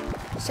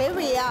谁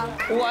不一样？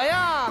我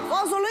呀，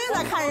汪苏泷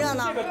在看热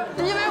闹。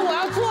因为我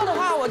要做的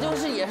话，我就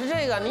是也是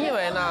这个，你以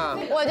为呢？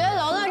我觉得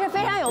龙龙是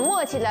非常有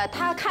默契的，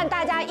他看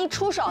大家一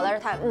出手的时候，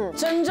他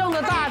真正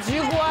的大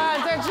局观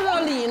在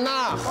这里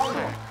呢。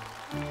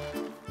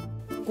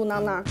鼓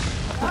囊囊。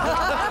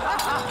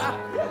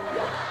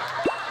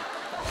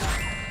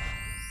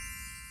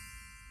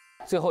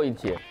最后一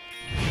题。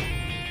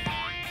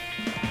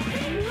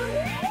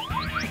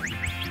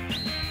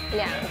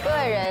2个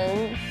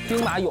人。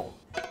兵马俑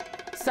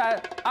，3、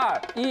2、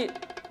1。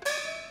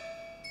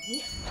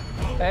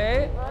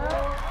哎，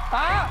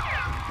啊！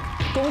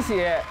恭喜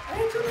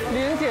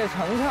玲姐、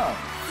程程。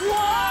哇，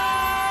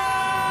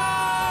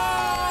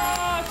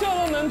这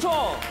都能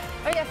中！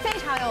而且非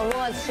常有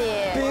默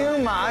契。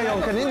兵马俑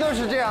肯定都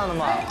是这样的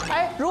嘛。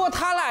哎，如果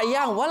他俩一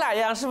样，我俩一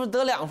样，是不是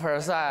得2分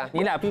噻？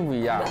你俩并不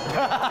一样。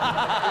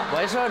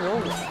我说如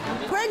果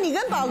不是你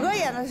跟宝哥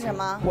演的是什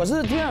么？我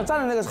是地上站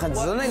的那个很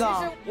直的那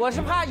个，我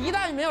是怕一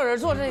旦没有人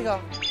做这个，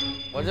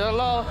我就露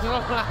了。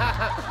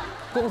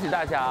恭喜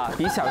大家啊，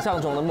比想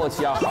象中的默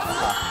契要好啊。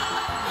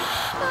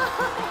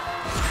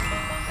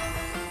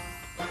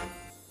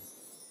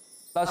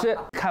老师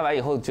看完以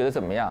后觉得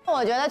怎么样？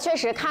我觉得确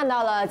实看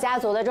到了家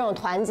族的这种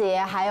团结，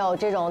还有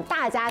这种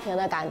大家庭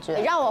的感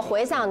觉，让我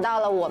回想到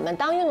了我们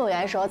当运动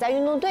员时候在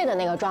运动队的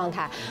那个状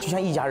态，就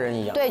像一家人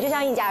一样。对，就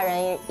像一家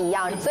人一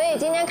样。所以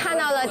今天看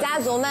到了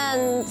家族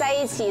们在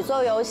一起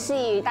做游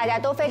戏，大家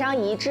都非常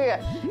一致，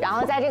然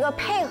后在这个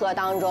配合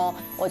当中，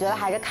我觉得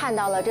还是看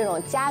到了这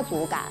种家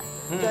族感，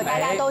就大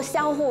家都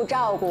相互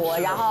照顾，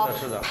然后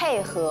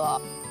配合。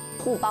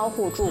互帮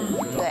互助，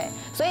对，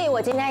所以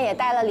我今天也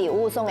带了礼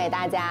物送给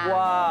大家，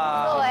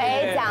哇，作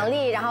为奖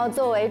励，然后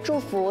作为祝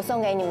福送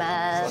给你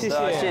们。谢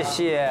谢谢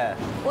谢。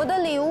我的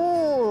礼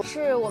物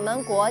是我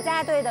们国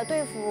家队的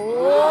队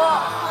服，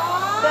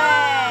对，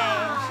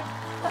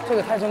这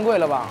个太珍贵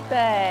了吧？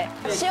对，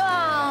希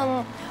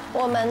望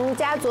我们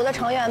家族的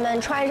成员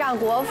们穿上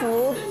国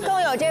服，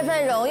更有这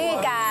份荣誉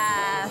感。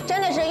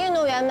真的是运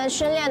动员们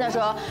训练的时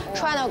候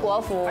穿的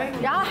国服，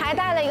然后还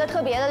带了一个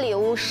特别的礼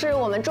物，是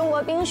我们中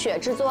国冰雪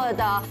制作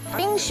的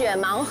冰雪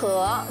盲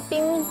盒，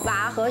冰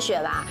娃和雪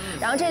娃。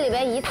然后这里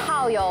边一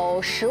套有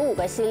15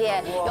个系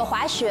列，有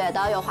滑雪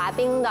的，有滑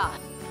冰的。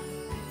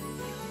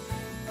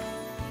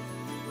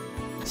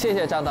谢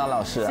谢张当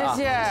老师啊！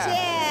谢谢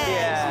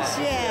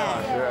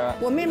老师。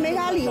我们也没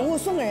啥礼物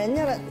送给人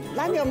家了，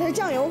来两瓶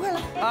酱油，快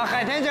来！啊，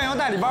海天酱油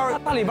大礼包，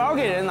大礼包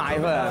给人拿一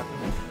份。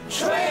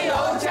春游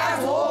家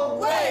族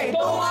为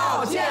冬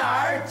奥健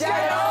儿加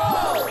油！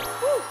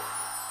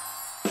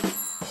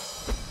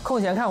空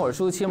闲看会儿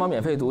书，七猫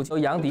免费读，由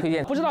杨迪推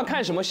荐。不知道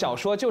看什么小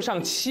说，就上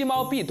七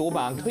猫必读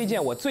榜，推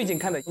荐我最近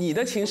看的《你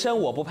的情深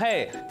我不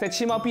配》，在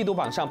七猫必读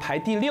榜上排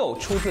第6，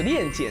出自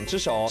恋简之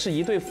手，是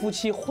一对夫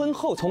妻婚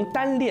后从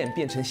单恋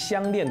变成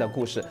相恋的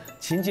故事，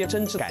情节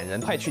真挚感人，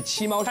快去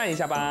七猫看一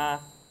下吧。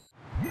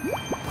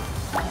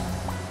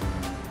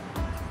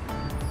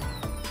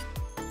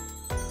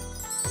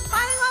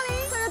欢迎光临，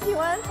测个体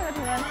温，测个体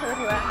温，测个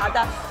体温。好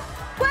的，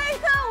观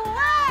测5位，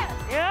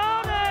有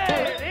美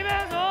里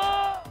面组。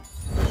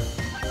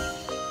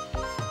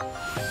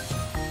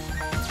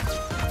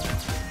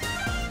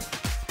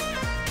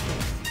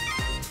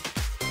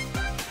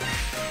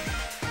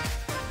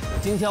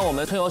今天我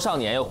们春游少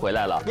年又回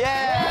来了，耶！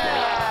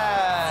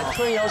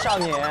春游少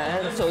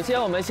年，首先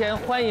我们先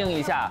欢迎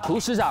一下厨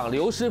师长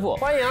刘师傅，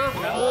欢迎！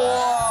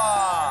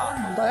哇！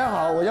大家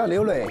好，我叫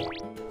刘磊，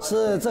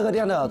是这个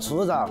店的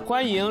厨师长。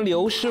欢迎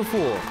刘师傅。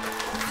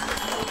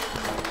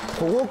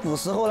火锅古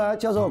时候呢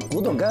叫做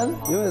咕咚羹，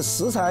因为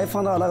食材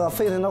放到那个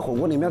沸腾的火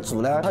锅里面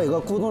煮呢，它有个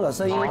咕咚的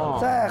声音。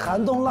在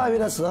寒冬腊月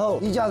的时候，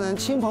一家人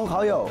亲朋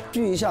好友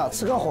聚一下，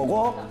吃个火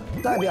锅，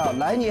代表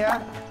来年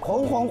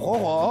红红火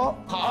火。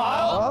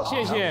好，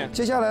谢谢。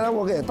接下来呢，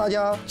我给大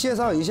家介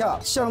绍一下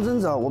象征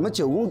着我们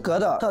9宫格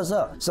的特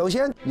色。首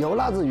先，油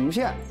辣子鱼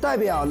片代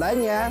表来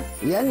年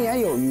年年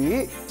有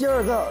余；第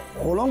二个，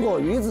火龙果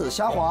鱼子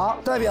虾滑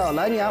代表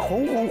来年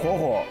红红火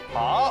火。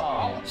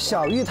好，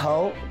小芋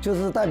头就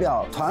是代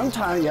表团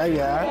团圆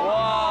圆。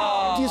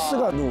哇！第4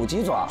个卤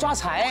鸡爪抓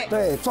财，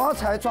对，抓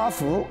财抓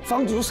福。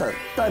方竹笋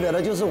代表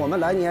的就是我们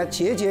来年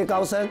节节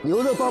高升。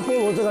牛肉包菠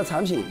萝这个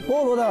产品，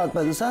菠萝的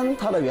本身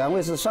它的原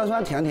味是酸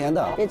酸甜甜。黏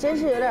的，也真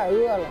是有点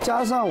饿了。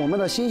加上我们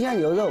的新鲜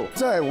牛肉，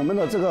在我们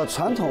的这个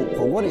传统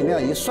火锅里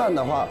面一涮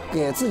的话，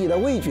给自己的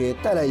味觉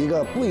带来一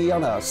个不一样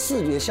的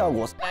视觉效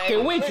果，给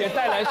味觉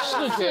带来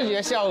视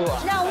觉效果，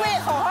让胃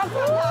好好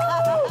工作。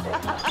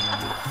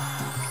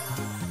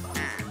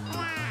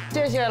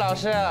谢谢老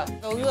师，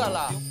都饿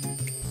了。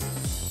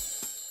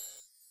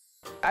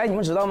哎，你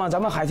们知道吗？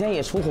咱们海天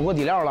也出火锅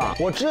底料了。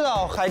我知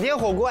道海天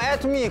火锅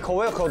at me 口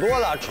味可多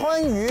了，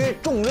川渝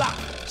重辣、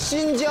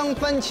新疆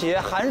番茄、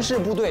韩式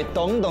部队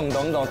等等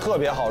等等，特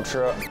别好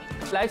吃。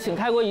来，请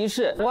开锅仪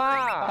式。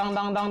哇！当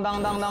当当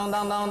当当当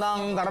当当当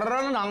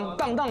当当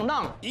当当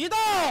当！一道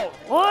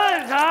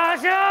温茶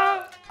香，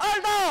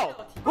二道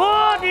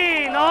锅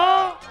底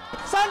浓，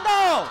三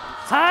道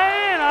菜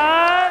艺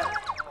来。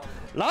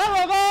来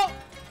火锅，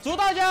祝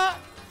大家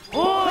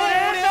虎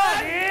年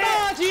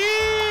大吉！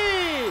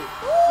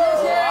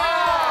谢谢。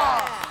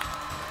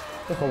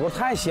这火锅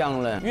太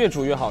香了，越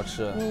煮越好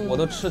吃，我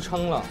都吃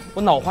撑了。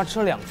我脑花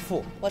吃了2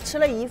副，我吃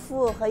了1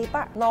副和1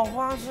半。脑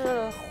花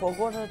是火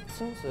锅的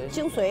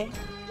精髓。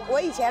我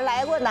以前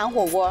来过南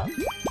火锅，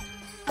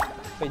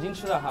北京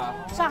吃的哈。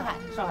上海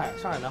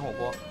南火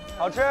锅，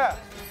好吃。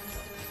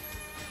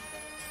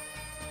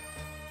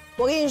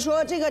我跟你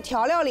说，这个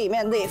调料里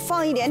面得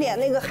放一点点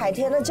那个海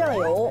天的酱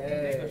油。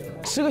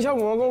吃个小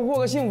火锅过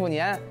个幸福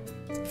年，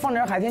放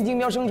点海天竞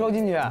标生抽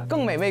进去，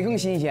更美味更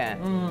新鲜。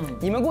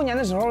你们过年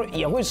的时候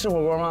也会吃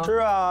火锅吗？是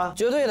啊，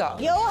绝对的。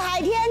有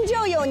海天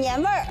就有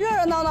年味儿，热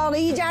热闹闹的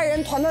一家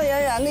人团团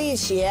圆圆的一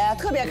起，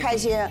特别开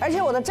心。而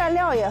且我的蘸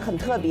料也很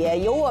特别，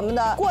有我们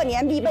的过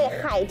年必备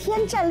海天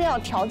蘸料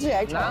调制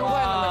而成。难怪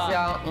那么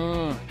香。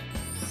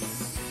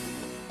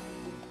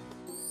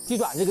鸡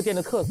爪这个店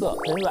的特色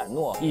很软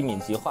糯，一抿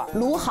即化。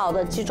卤好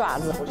的鸡爪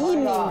子，一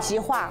抿即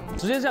化，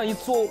直接这样一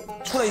做，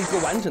出来一个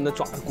完整的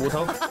爪子骨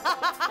头。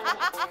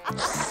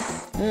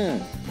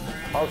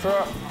好吃。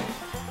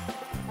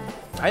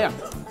哎呀，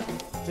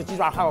这鸡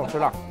爪太好吃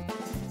了。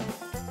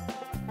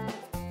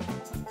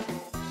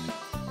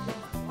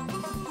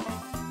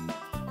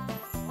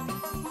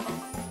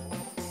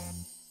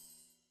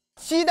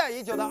期待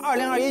已久的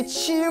2021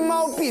七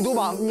猫必读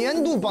榜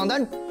年度榜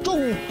单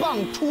重磅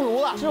出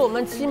炉了，是我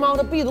们七猫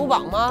的必读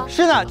榜吗？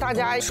是的，大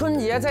家春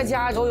节在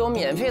家都有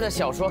免费的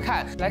小说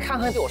看，来看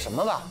看有什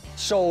么吧。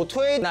首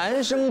推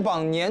男生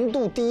榜年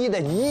度第1的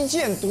《一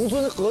剑独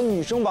尊》和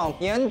女生榜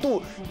年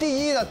度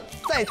第1的《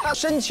在他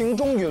深情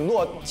中陨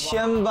落》，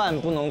千万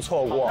不能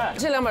错过。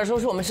这2本书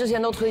是我们之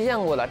前都推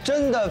荐过的，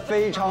真的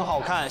非常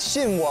好看，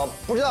信我。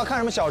不知道看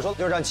什么小说，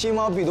就上七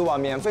猫必读榜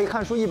免费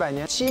看书100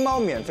年，七猫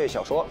免费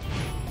小说。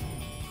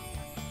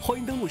欢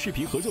迎登录视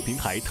频合作平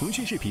台腾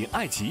讯视频、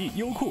爱奇艺、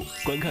优酷，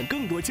观看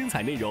更多精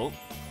彩内容。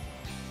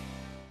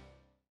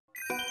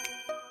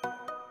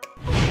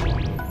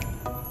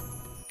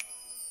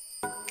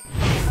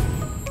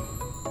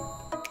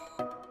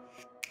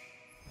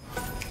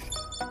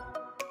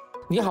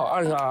你好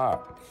，2022，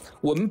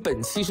我们本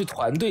期是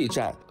团队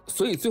战，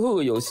所以最后一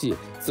个游戏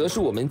则是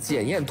我们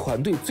检验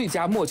团队最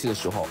佳默契的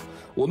时候。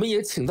我们也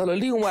请到了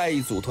另外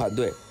一组团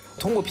队，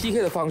通过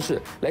PK 的方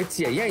式来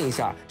检验一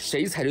下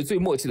谁才是最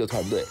默契的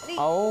团队。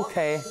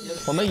OK，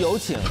 我们有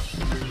请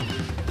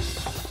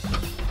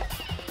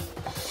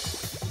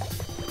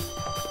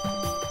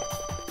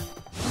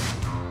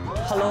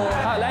Hello，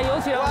 好，来有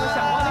请我们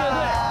闪光的乐队，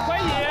欢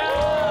迎，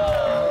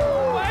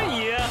欢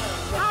迎。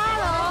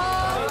Hello，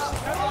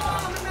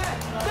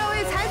各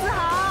位才子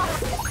好。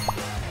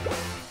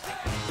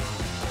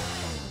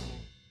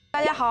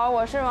大家好，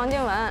我是王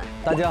静雯。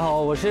大家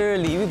好，我是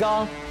李玉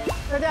刚。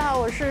大家好，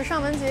我是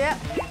尚雯婕。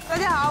大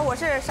家好，我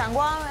是闪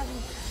光，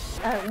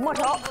莫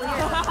愁。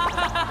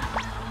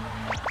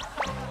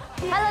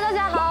Hello， 大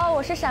家好，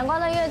我是闪光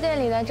的乐队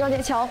里的周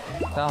杰球。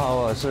大家好，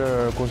我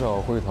是鼓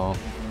手胡雨桐。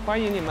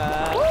欢迎你们。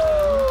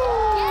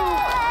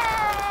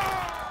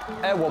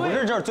哎，我不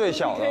是这儿最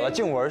小的了，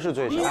静雯是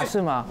最小的。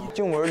是吗？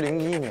静雯01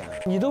年。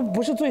你都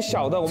不是最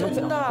小的，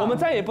我们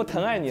再也不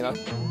疼爱你了。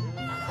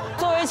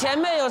作为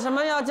前辈，有什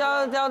么要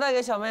交代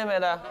给小妹妹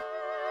的？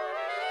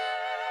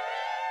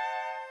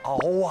熬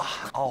啊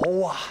熬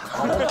啊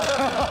熬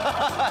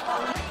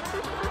啊！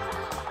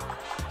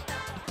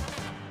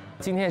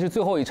今天是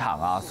最后一场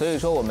啊，所以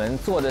说我们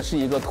做的是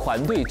一个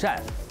团队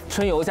战，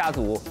春游家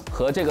族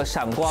和这个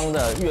闪光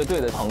的乐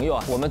队的朋友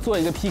啊，我们做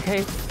一个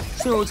PK。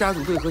春游家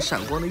族队和闪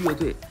光的乐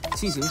队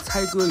进行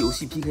猜歌游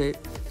戏 PK，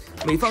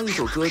 每放一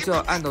首歌就要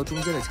按到中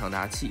间的抢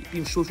答器，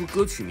并说出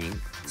歌曲名，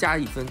加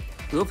1分，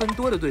得分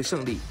多的队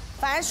胜利。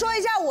反正说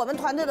一下我们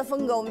团队的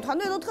风格，我们团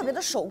队都特别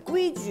的守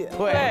规矩，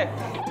对，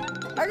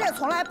而且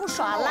从来不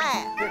耍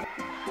赖。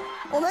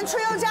我们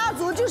春游家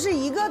族就是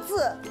一个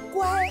字，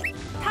乖。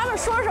他们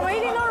说什么一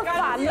定都是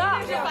反的，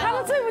他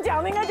们最不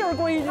讲的应该就是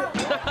规矩。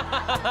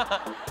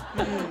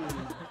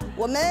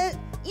我们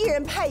一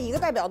人派1个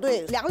代表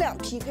队，2-2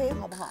 PK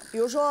好不好？比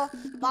如说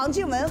王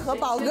静雯和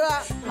宝哥。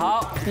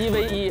好，1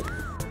 v 1。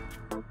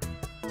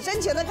深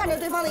情地看着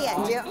对方的眼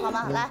睛，好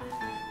吗？来。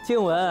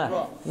静雯，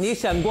你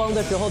闪光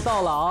的时候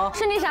到了啊！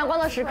是你闪光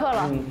的时刻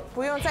了，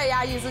不用再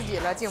压抑自己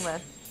了，静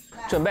雯。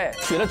准备，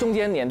取了中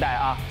间年代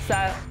啊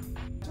，3、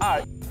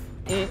2，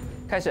 1，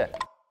开始。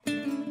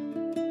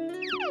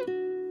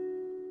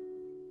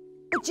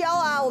不教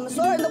啊，我们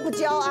所有人都不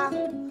教啊。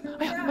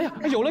哎呀，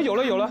有了，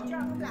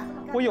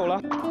我有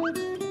了，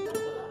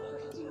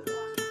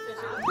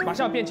马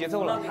上要变节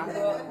奏了。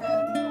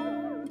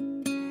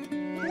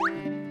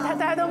大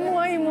家都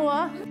摸一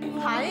摸，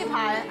盘一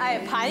盘，哎，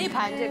盘一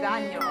盘这个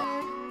按钮。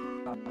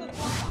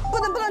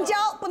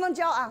不能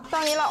教啊！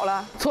当你老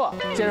了，错，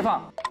接着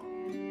放。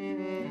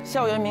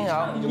校园民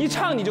谣，一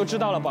唱你就知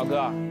道了，宝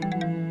哥。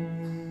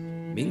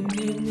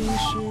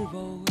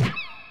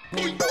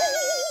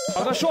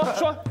宝哥说，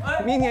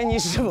明年你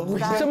是否会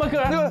什么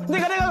歌？那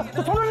个，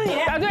同桌的你，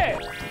答对。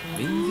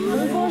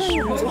同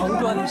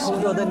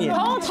桌的你，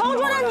同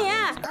桌的你。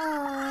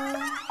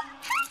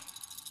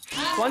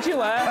王靖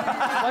雯。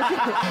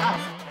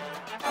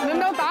你们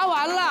都答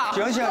完了，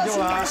醒醒就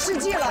完。世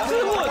纪了，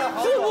字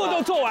幕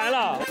都做完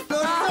了。对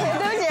不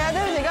起，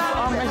哥。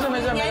啊，没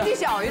事。年纪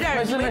小一点，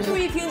没注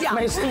意听讲。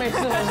没事。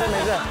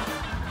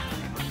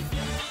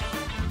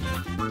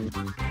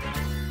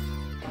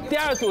第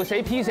2组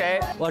谁劈谁？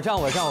我上。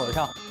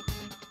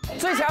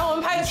最强，我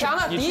们拍个强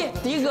的，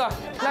迪哥，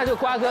那就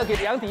瓜哥给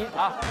杨迪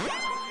啊。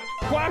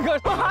瓜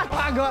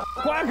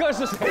哥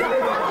是谁？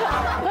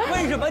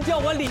为什么叫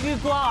我李玉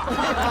瓜？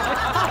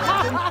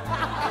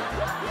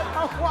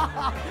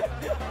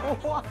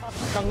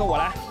刚哥我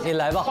来，你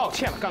来吧。抱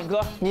歉了，刚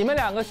哥，你们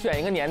2个选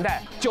一个年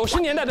代，90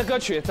年代的歌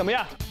曲怎么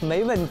样？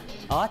没问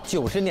啊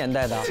，90年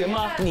代的行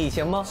吗？你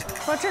行吗？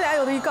这俩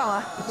有的一杠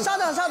啊。稍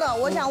等，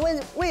我想为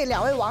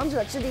2位王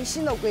者制定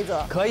新的规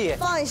则。可以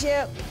放一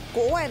些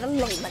国外的冷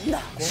门的、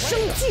生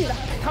僻的。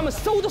他们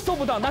搜都搜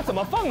不到，那怎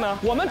么放呢？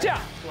我们这样，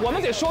我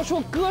们得说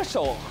出歌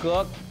手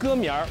和歌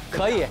名儿。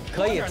可以，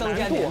增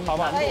加难度，好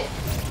吧？可以。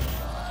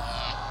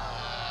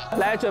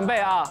来，准备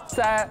啊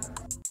，3、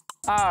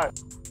2、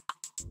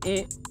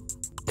1，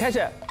开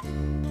始。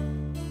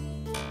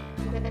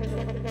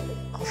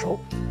好熟，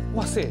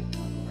哇塞，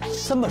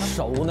这么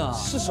熟呢？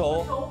是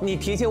熟。你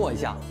提醒我一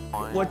下。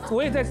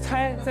我也在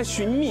猜，在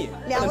寻觅。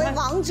 2位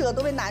王者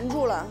都被难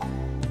住了。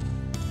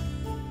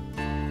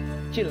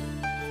记得。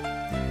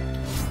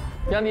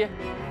杨迪，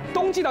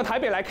冬季到台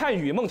北来看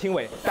雨，孟庭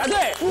苇，答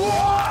对。哇，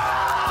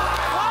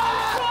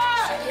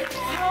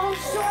好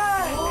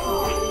帅！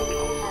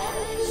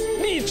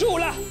立住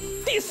了，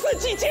第4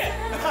季见。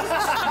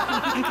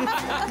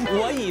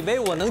我以为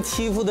我能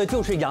欺负的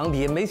就是杨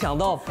迪，没想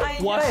到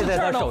我败在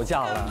他手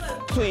下了。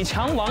嘴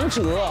强王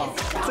者，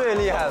最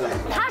厉害的。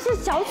他是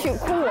小曲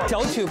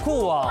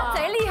库啊，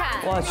贼厉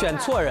害。哇，选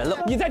错人了。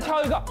你再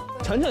挑一个，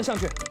程上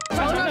去。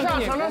程上，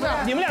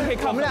你们俩可以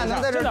看，我们俩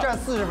能在这站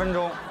40分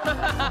钟，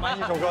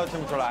一首歌都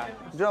听不出来。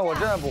我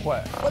真的不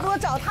会。我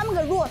找他们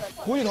个弱的。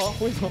胡雨桐，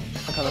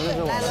他可能是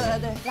我。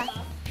来。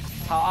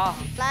好啊。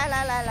来。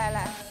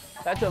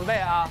来准备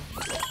啊。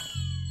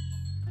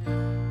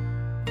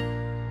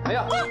哎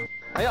呀，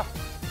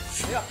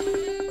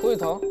胡雨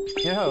桐，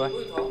年少有为，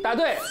答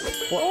对。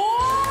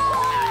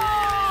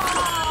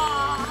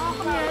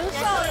年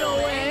少有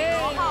为。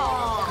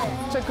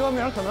这歌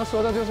名可能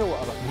说的就是我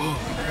吧。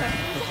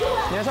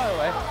年少有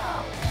为。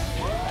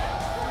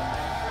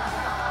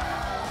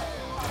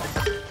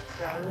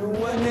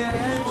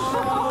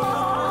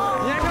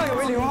年少有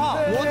为，李荣浩，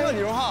模特李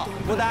荣浩，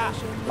不搭，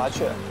麻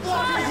雀。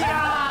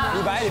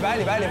李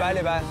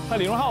白。那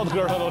李荣浩的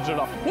歌他都知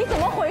道。你怎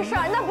么回事？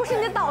那不是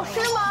你的导师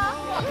吗？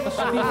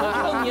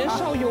年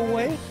少有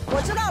为。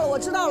我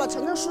知道了，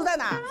程程输在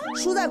哪？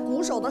输在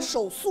鼓手的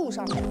手速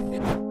上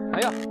面。哎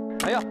呀，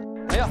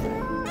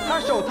他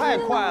手太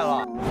快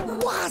了。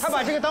哇，他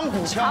把这个当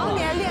鼓腔。常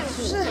年练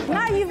鼓。是。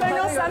那1分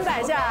钟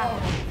300下。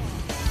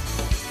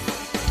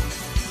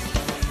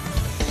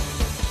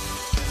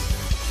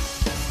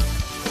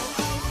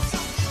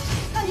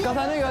刚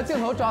才那个镜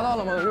头抓到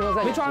了吗？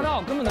没抓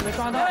到，根本都没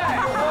抓到。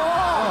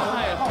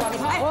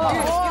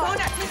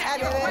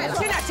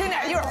轻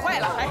点，一会儿坏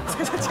了。哎，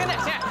轻点。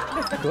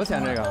多少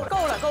钱这个？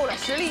够了，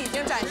实力已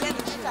经展现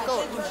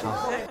够了。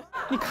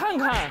你看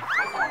看，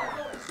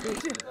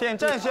点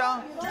蘸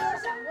香，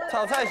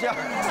炒菜香。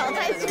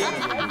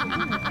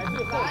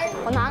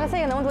我拿个这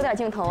个能不能多点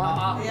镜头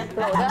啊？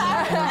搂着。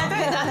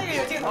对，咱那个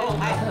有镜头。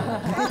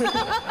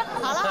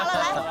好了，来，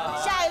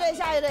下一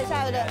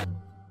队。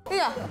哎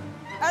呀，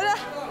来，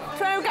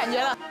突然有感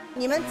觉了。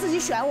你们自己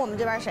选我们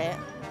这边谁？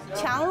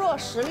强弱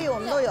实力我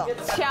们都有。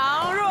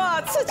强弱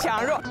次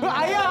强弱。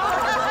哎呀，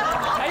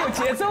还有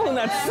节奏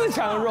呢，次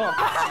强弱。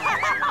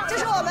这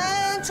是我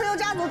们春游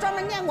家族专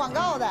门念广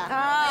告的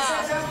啊。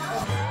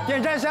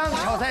点蘸香，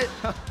炒菜。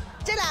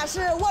这俩是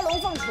卧龙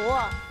凤雏，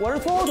我是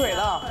拖后腿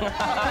的。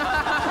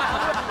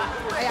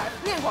哎呀，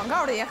念广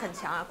告的也很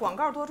强啊，广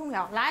告多重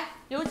要！来，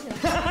有请。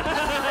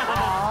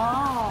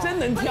真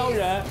能挑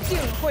人。幸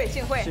会。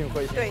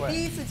对，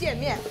第1次见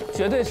面，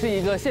绝对是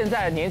一个现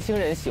在年轻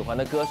人喜欢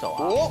的歌手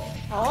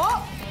啊。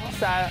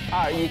3、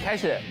2、1，开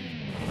始。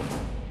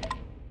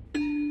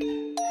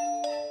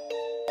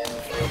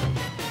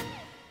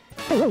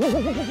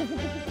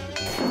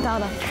听到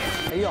的。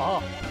哎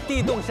呦，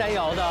地动山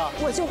摇的，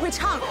我就会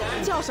唱，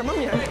叫什么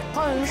名？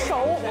很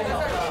熟，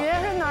别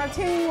是哪儿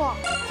听过。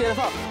接着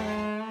放。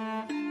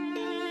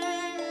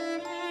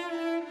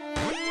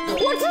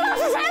我知道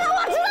是谁了，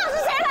我知道是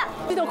谁了。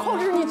你得控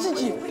制你自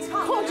己，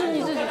控制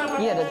你自己。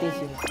夜的第七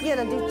章，夜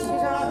的第七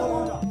章。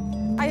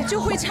哎呀，就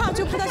会唱，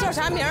就不知道叫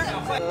啥名儿。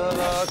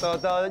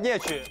夜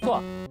曲。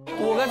错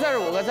，5个字儿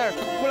，5个字儿。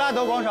布拉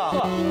德广场。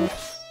错。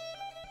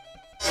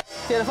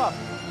接着放。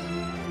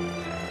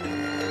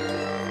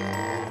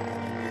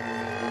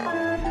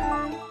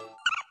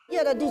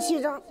夜的第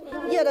七章，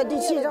夜的第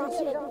七章。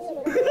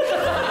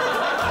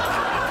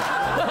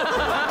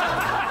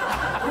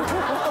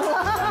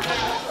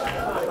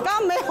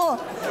刚没有，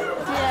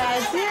姐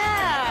姐。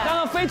刚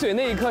刚飞嘴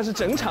那一刻是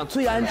整场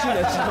最安静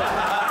的时候，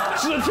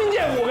只听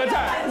见5个字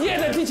儿：夜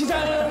的第七章。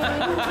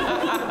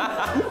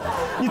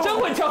你真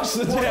会挑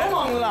时间。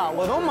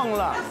我都懵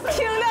了。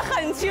听得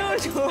很清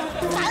楚。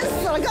烦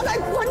死了！刚才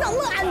馆长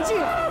那么安静，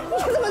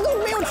你怎么都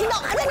没有听到，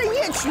还在那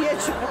夜曲。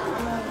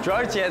主要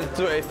是姐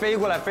嘴飞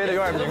过来，飞得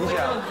有点明显，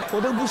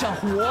我都不想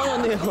活了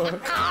那会儿。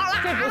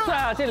这不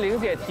算啊，这玲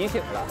姐提醒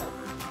了。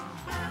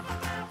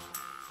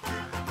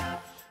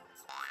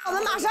我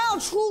们马上要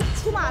出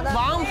马的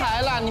王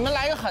牌了，你们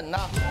来个狠的。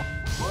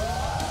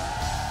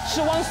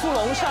是汪苏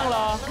泷上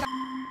了。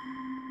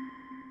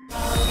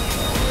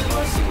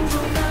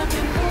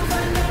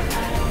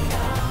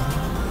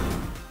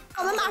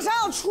我们马上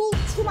要出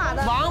马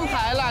的王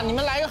牌了，你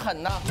们来个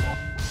狠的。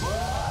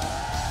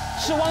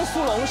是汪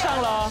苏泷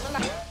上了。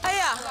哎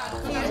呀，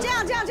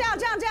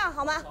这样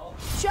好吗？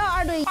需要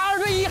2对1。2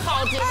对1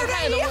好，2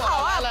对1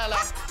好啊！来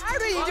，2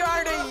对1就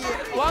2对1。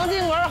王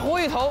静文胡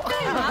一头。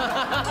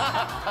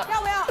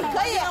要不要？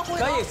可以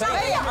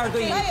，2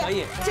对1可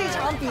以。这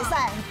场比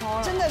赛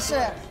真的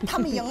是他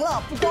们赢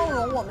了不光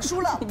荣，我们输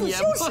了不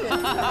羞耻。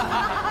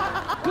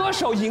歌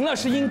手赢了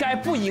是应该，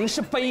不赢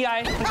是悲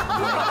哀。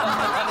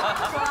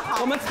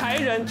我们才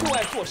人就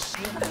爱作诗，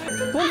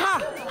不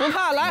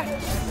怕，来。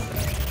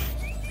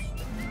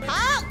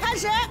好，开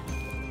始。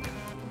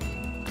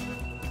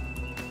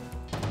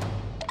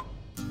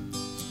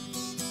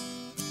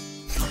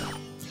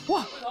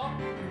哇，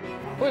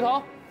回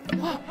头，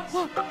哇，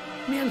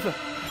面子。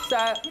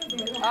3、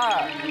2、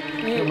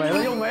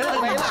1，又没了。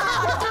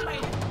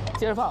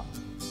接着放。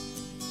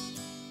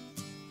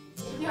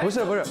不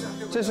是，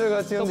这是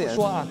个经典。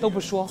都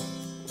不说。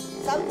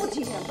咱们不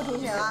提醒啊，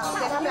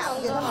给他们俩，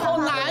给他们。好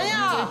难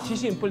呀！提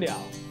醒不了。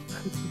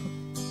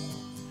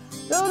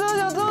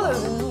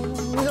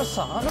你这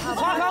啥呢？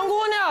花房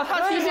姑娘，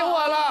她提醒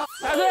我了。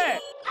答对。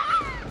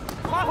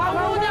花房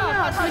姑娘，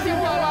她提醒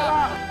我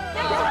了。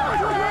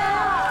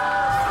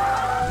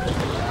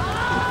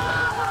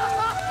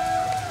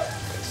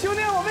兄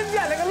弟，我们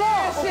捡了个漏。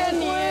谢谢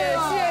你，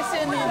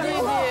弟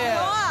弟。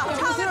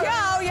唱得挺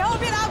好，以后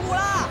别打鼓了。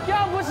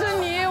要不是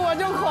你，我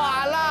就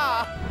垮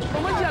了。我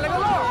们捡了个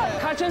漏。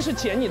他真是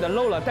捡你的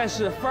漏了，但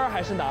是分儿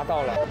还是拿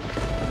到了。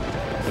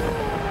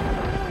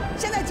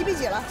现在几比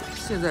几了？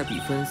现在比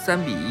分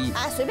3比1。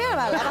哎，随便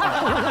吧，来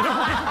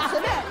吧，随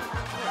便。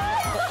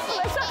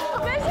没事。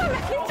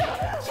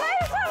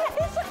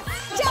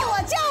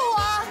叫我。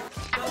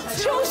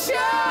秋香。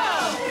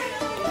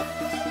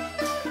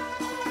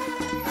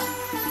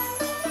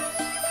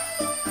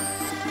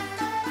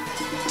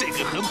这个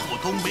很普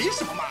通，没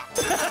什么嘛。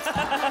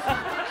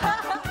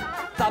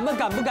咱们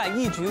敢不敢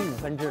一举5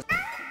分制？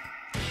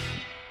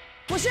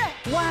不是，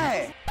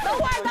喂，等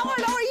会儿，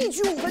一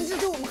举5分制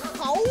对我们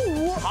毫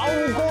无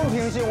公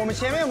平性。我们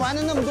前面玩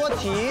的那么多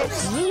题，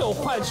只有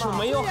坏处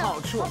没有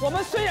好处。我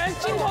们虽然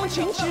精通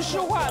琴棋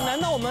书画，难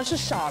道我们是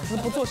傻子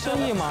不做生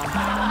意吗？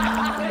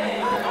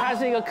它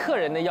是一个客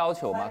人的要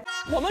求吗？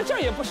我们这儿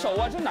也不熟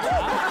啊，这哪儿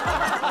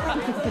啊？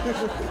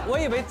我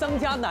以为增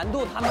加难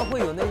度他们会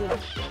有那个。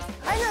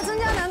哎，那增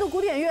加难度，古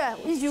典乐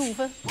一举5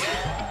分。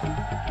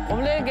我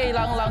们来给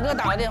朗哥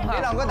打个电话。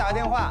给朗哥打个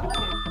电话。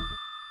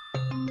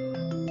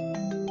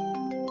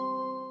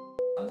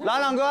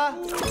朗哥，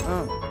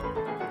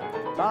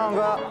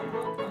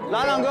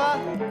朗哥，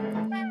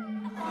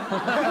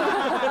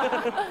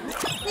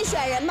你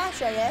选人吧，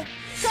专业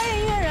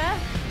音乐人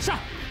上。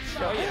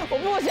我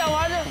不想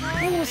玩这，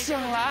不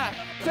想来，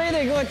非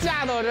得给我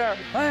架到这儿。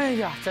哎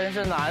呀，真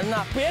是难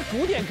呐！别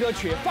古典歌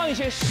曲，放一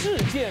些世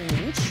界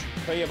名曲，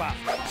可以吧？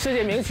世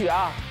界名曲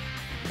啊，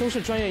都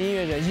是专业音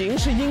乐人，赢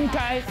是应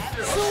该，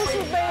输是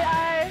悲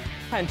哀。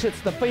看这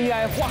次的悲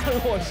哀花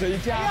落谁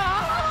家？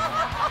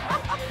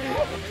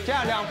这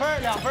样2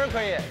分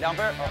可以，2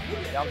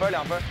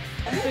分。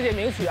世界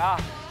名曲啊，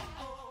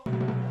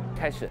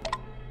开始。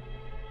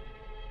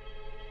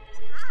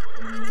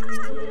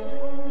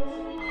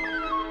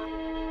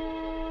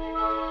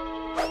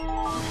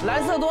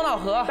蓝色多瑙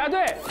河，答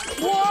对。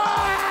哇！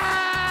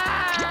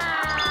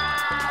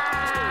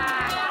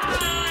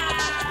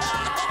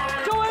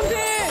周文斌，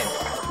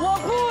我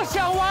不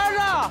想玩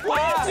了。我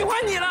也喜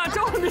欢你了，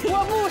周文斌。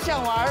我不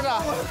想玩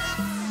了。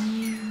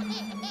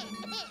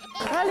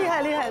啊，厉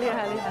害！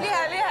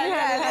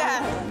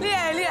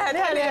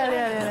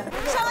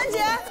尚雯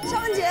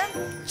婕，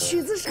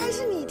曲子还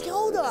是你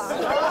挑的。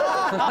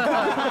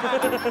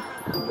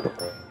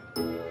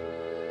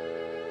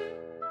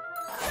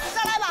再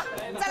来吧。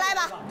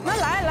那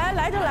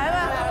来就来呗。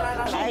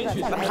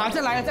好，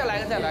再来一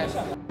个。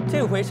这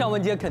回尚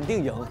雯婕肯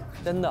定赢。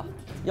真的，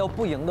要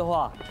不赢的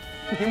话，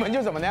你们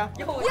就怎么的？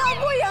要不赢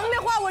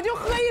的话，我就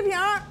喝一瓶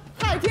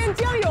海天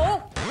酱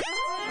油。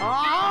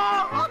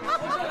啊！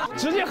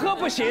直接喝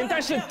不行，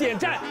但是点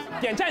赞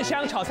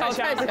香，炒菜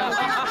香，真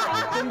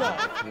的。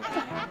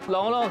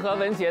龙龙和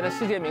文杰的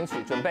世界名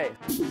曲，准备，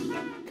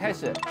开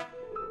始。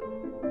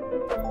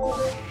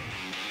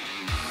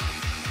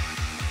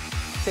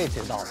这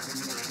知道了。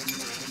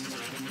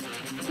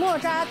莫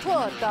扎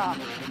特的，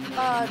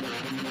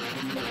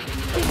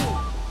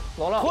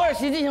龙龙，土耳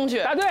其进行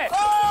曲，答对。我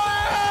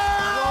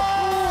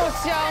不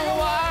想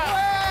玩，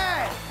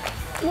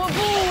我不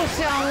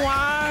想玩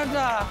的。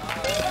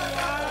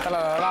哒啦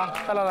啦啦，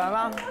哒啦啦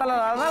啦，哒啦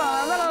啦啦啦，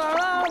哒啦啦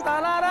啦，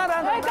哒啦啦啦。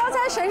哎，刚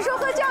才谁说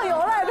喝酱油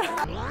来着？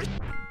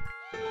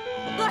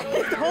喝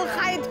一桶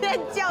海天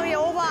酱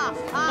油吧！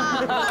啊！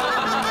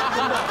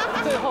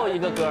最后一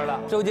个歌了，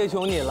周杰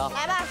琼你了，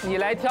来吧，你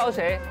来挑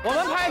谁？我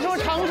们派出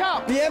程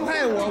程，别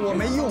派我，我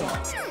没用。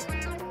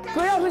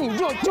哥，要是你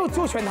就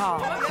选他，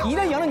一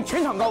旦赢了你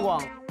全场高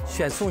光。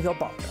选宋小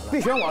宝的了，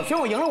别选我，选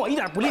我赢了我一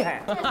点不厉害。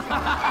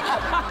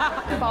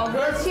宝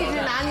哥气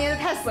质拿捏的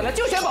太死了，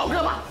就选宝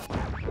哥吧。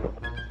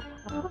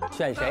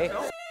选谁？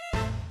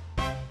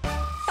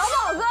找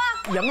宝哥。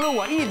赢了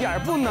我一点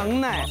不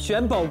能耐，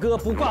选宝哥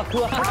不挂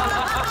科。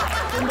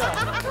真的。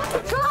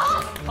说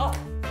好。好。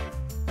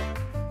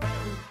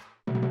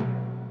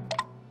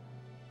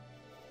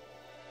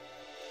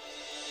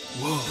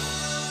哇！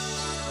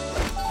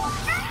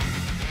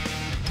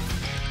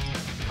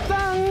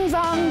脏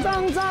脏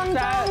脏脏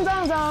脏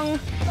脏脏脏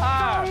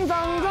脏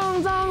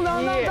脏脏脏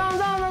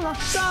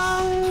脏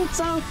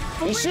脏，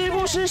你是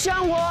不是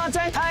像我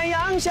在太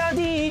阳下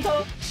低头？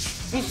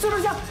你是不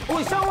是像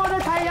我在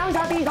太阳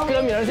下低头？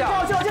歌名叫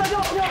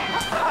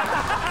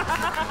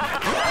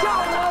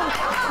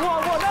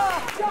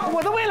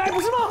我的未来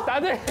不是梦。答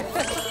对。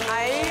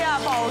哎呀，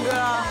宝哥，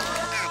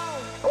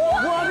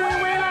我的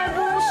未来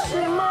不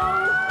是梦，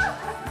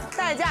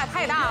代价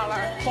太大了。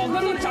宝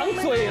哥都长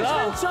嘴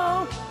了。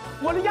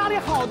我的压力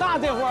好大，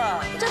这会儿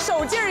这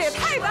手劲儿也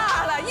太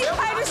大了，一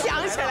拍就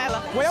想起来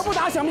了。我要不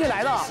打想不起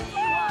来的。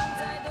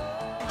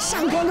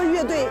闪光的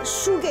乐队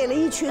输给了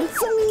一群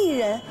综艺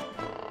人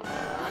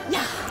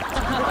呀！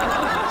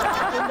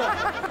真的，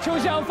秋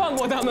香放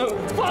过他们，秋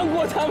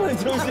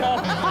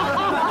香。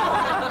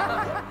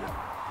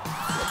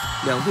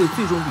两队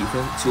最终比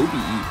分9比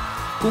1，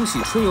恭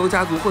喜春游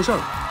家族获胜。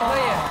可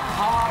以，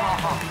好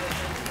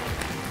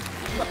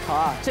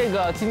啊，这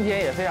个今天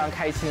也非常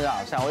开心啊！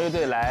闪光乐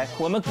队来，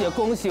我们也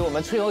恭喜我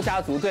们春游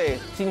家族队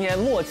今天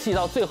默契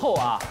到最后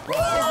啊！谢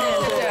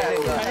谢，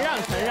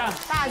承让，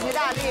大吉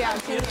大利啊！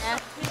今年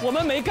我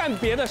们没干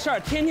别的事儿，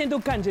天天都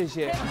干这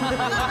些，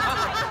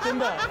真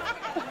的。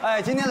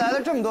哎，今天来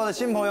了这么多的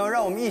新朋友，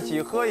让我们一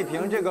起喝一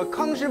瓶这个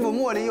康师傅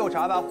茉莉柚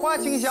茶吧，花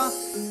清香，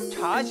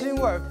茶心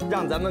味儿，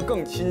让咱们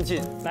更亲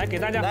近。来给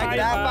大家发一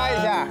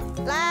下，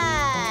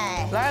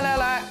来，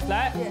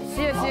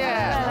谢谢，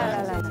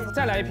来，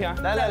再来一瓶，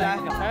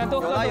来，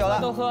都喝，有了，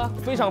都喝，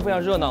非常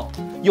热闹。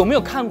有没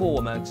有看过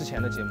我们之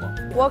前的节目？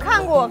我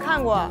看过。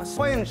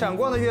欢迎闪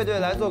光的乐队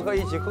来做客，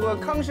一起喝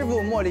康师傅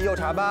茉莉柚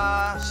茶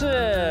吧。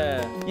是，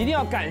一定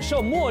要感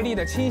受茉莉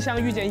的清香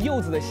遇见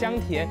柚子的香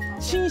甜，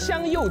清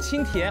香又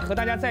清甜，和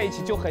大家在一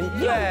起就很有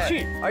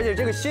趣。而且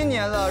这个新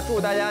年了，祝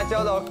大家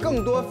交到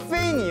更多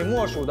非你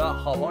莫属的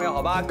好朋友，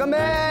好吧？干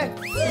杯！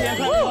新年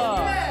快乐！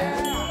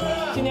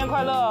新年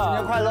快乐！新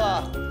年快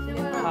乐！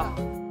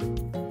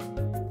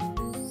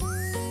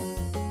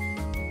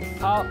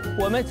好，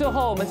最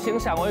后我们请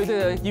闪光乐队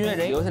的音乐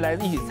人留下来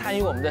一起参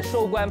与我们的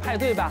收官派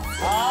对吧。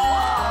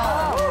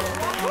好。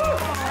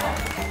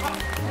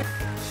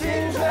青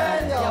春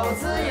有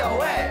滋有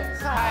味，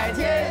海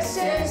天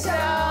鲜香，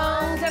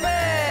干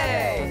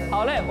杯！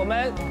好嘞，我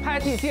们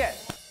派对见。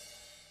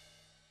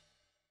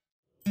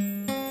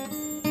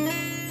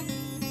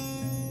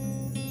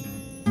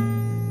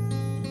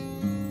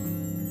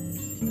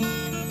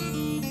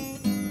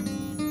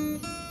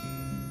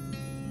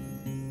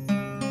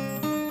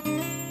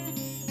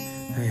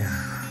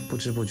不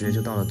知不觉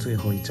就到了最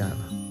后一站了。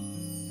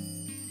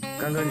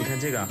刚哥，你看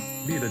这个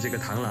绿的这个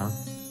螳螂，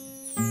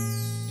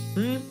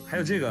还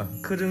有这个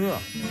柯震恶，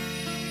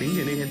玲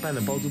姐那天扮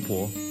的包租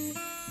婆。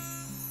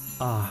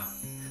啊，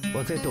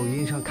我在抖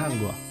音上看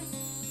过。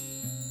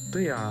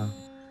对呀，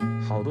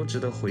好多值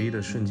得回忆的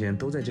瞬间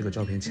都在这个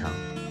照片墙。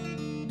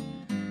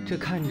这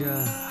看着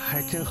还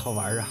真好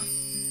玩啊！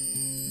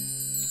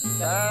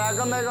来，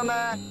干杯！然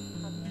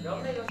后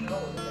那个时候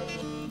我就在。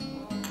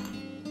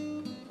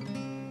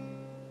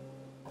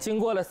经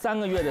过了3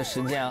个月的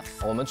时间，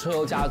我们春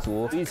游家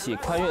族一起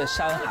宽越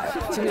山海，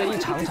经历了一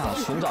场场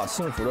寻找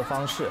幸福的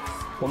方式。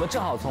我们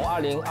正好从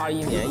2021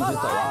年一直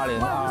走到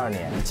2022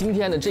年。今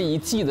天的这一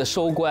季的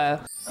收官，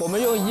我们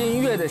用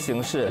音乐的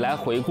形式来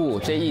回顾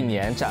这一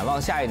年，展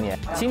望下一年。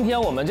今天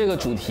我们这个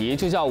主题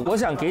就叫我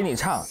想给你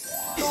唱。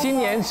新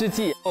年之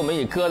际，我们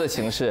以歌的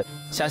形式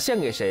想献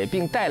给谁，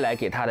并带来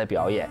给他的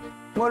表演。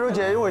莫如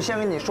姐，如果先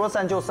跟你说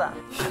散就散。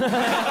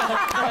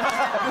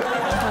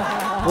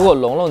如果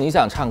龙龙你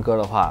想唱歌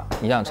的话，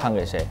你想唱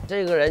给谁？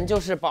这个人就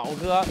是宝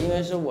哥，因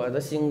为是我的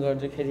新歌，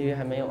这 KTV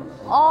还没有呢。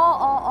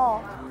哦，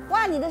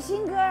哇，你的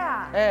新歌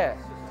啊！哎，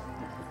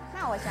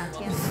那我想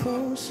听。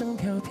风声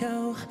飘飘，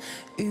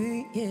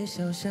雨也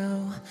潇潇，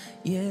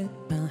夜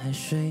半还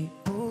睡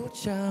不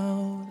着。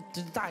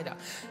这大一点。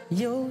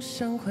忧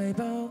伤怀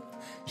抱，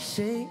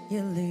谁也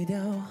累掉，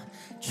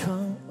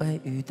窗外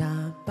雨打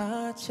芭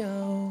蕉。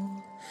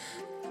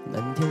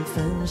满天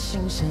繁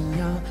星闪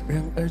耀，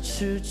然而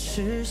痴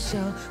痴笑，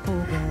不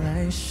管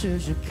来世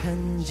只看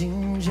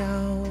今朝。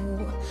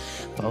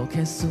抛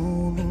开宿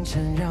命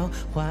缠绕，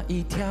画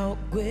一条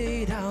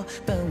轨道，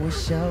伴我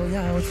逍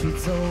遥去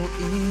走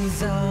一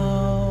遭。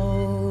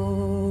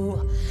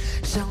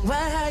山外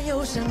还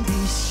有山比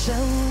山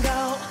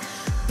高，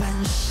半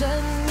山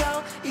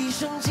腰，一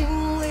生经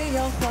历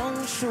摇晃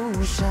树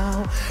梢，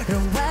人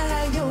外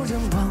还有人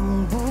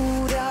忘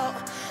不掉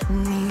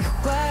你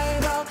怀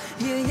抱，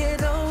夜夜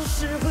都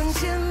是魂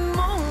牵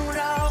梦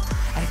绕，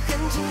爱恨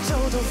情仇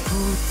都付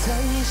谈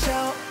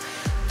笑，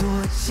多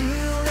寂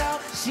寥，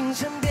星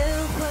辰变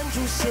幻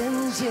诛仙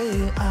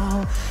桀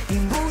骜，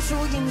赢不输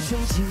英雄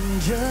紧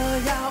着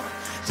腰，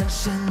江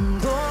山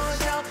多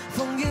娇，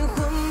风云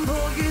魂魄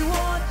与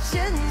我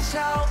剑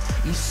鞘，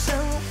一生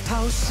咆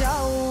哮。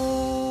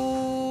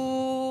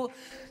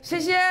谢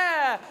谢，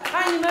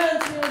爱你们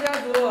春游家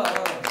族，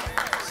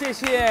谢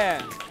谢，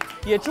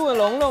也祝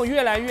龙龙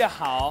越来越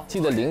好。记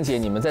得玲姐，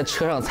你们在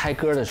车上猜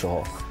歌的时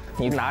候，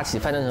你拿起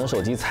范丞丞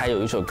手机猜，有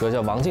一首歌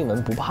叫王靖雯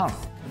《不胖》。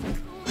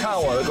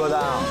看我的歌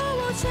单啊。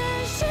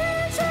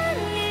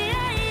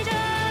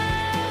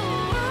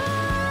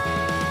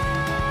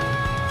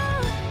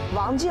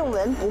王靖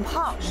雯不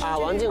胖啊，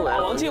王靖雯，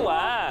王靖雯。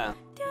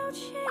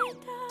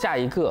下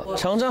一个，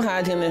程程还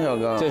爱听那首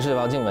歌，这是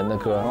王靖雯的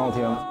歌，很好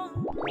听。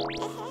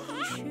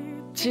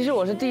其实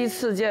我是第一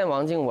次见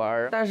王靖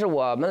雯，但是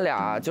我们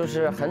俩就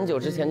是很久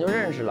之前就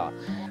认识了。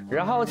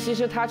然后其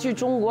实她去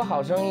中国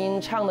好声音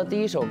唱的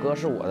第一首歌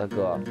是我的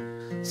歌，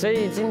所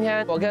以今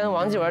天我跟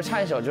王靖雯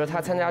唱一首，就是她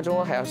参加中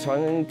国好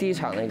声音第一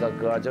场的一个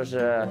歌，就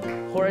是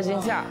《忽而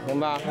今夏》，行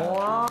吧？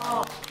哇！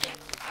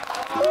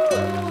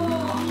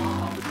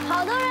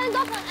好多人都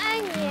很爱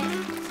你，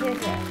谢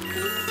谢。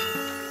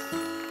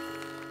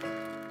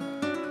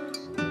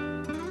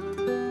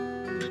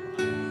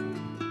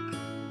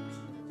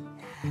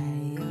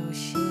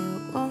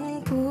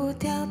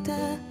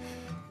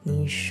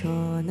你说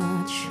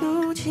那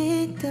就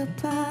记得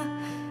吧，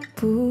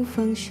不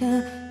放下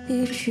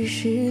也许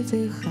是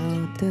最好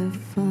的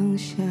放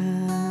下。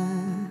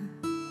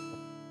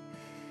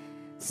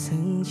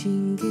曾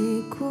经给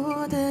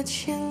过的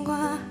牵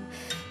挂，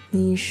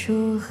你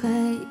说还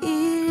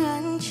依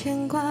然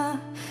牵挂，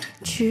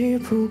只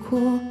不过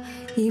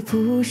已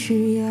不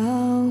需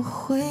要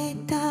回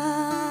答。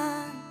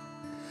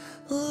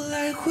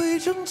来回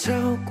争吵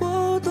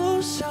过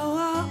多少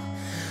啊，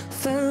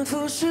反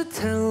复试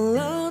探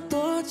了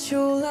多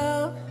久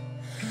了？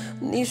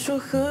你说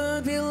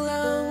何必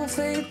浪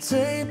费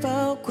最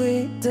宝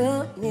贵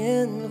的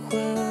年华？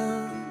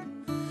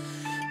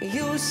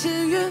有些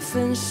缘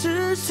分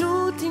是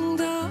注定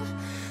的，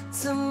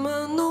怎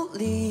么努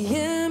力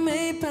也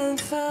没办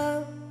法。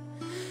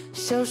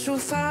小树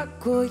发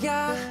过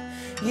芽，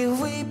也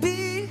未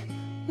必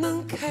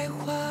能开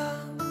花。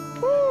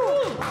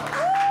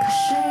可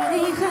是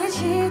你还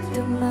记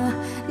得吗？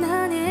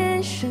那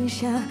年盛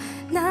夏，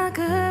那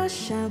个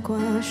傻瓜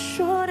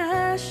说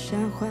的傻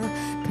话，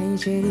陪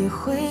着你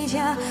回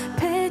家，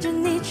陪着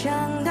你长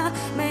大，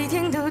每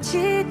天都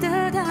记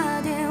得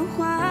打电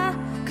话。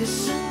可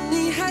是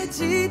你还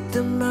记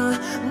得吗？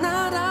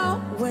那道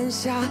晚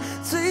霞，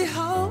最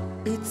后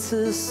一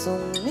次送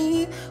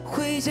你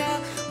回家，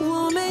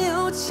我没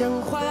有讲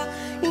话，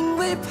因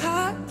为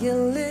怕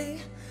眼泪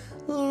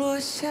落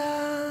下。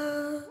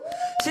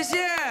谢谢。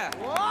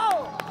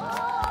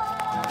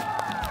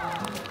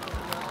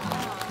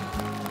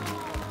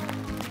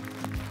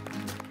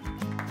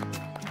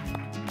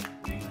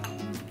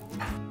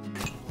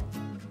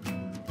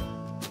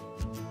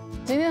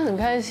今天很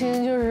开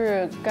心，就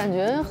是感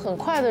觉很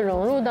快的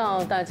融入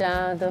到大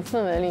家的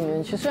氛围里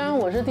面去。虽然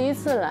我是第一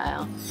次来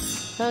啊，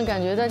但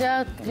感觉大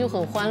家就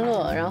很欢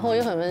乐，然后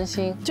也很温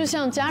馨，就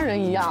像家人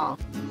一样。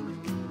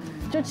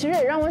就其实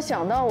也让我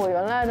想到我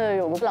原来的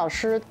有个老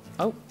师，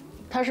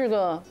他是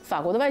个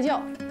法国的外教。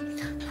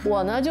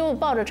我呢就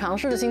抱着尝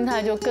试的心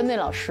态，就跟那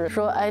老师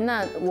说，哎，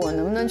那我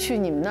能不能去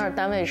你们那儿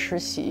单位实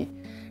习？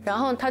然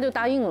后他就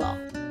答应了。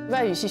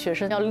外语系学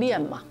生要练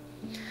嘛。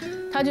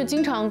他就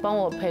经常帮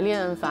我陪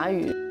练法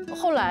语，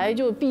后来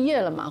就毕业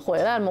了嘛，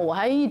回来了嘛，我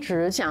还一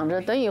直想着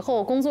等以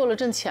后工作了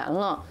挣钱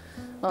了，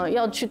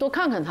要去多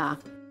看看他。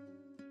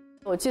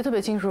我记得特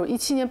别清楚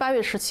，17年8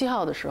月17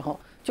号的时候，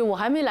就我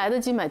还没来得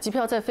及买机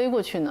票再飞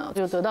过去呢，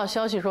就得到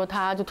消息说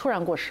他就突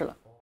然过世了。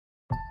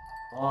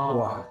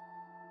哇！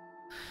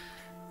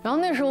然后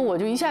那时候我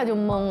就一下就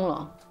懵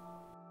了。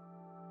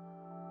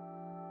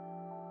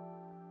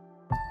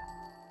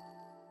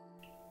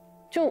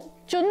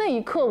就那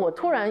一刻，我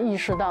突然意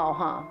识到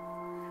哈，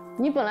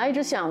你本来一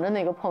直想着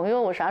哪个朋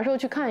友我啥时候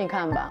去看一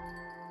看吧，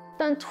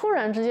但突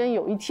然之间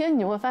有一天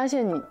你会发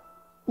现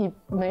你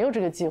没有这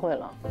个机会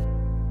了。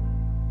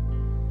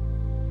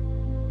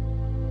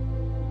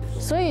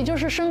所以就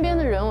是身边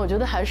的人，我觉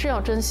得还是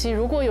要珍惜。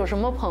如果有什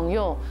么朋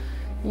友，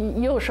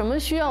有什么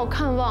需要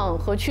看望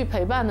和去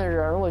陪伴的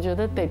人，我觉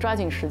得得抓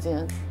紧时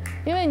间，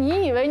因为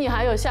你以为你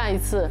还有下一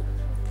次，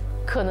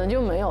可能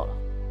就没有了。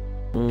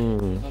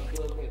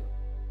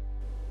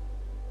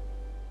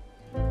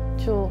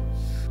就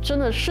真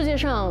的世界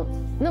上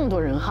那么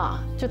多人哈，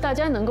就大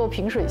家能够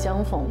萍水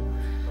相逢，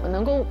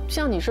能够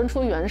向你伸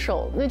出援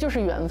手，那就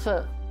是缘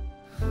分。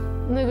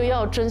那个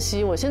要珍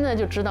惜，我现在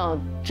就知道，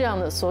这样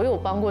的所有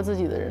帮过自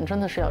己的人，真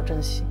的是要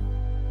珍惜。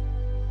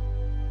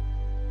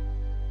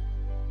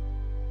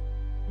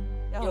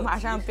要马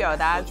上表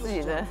达自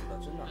己的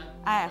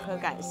爱和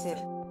感谢。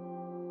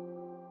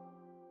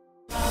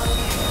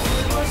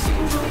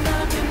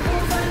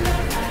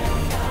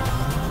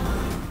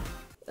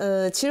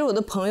其实我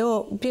的朋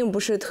友并不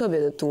是特别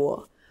的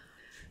多，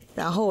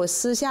然后我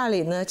私下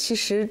里呢，其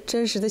实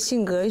真实的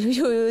性格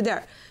又有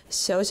点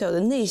小小的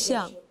内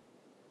向。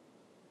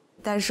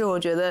但是我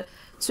觉得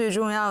最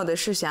重要的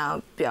是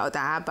想表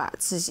达，把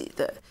自己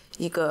的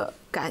一个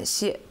感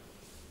谢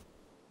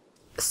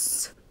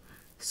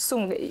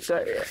送给一个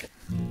人，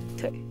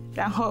对，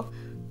然后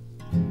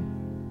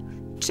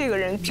这个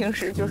人平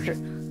时就是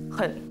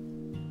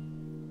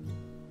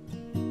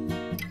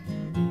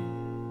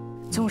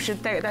总是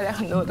带给大家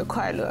很多的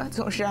快乐，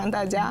总是让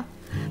大家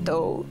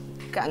都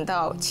感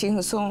到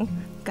轻松，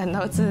感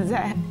到自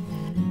在。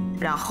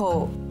然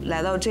后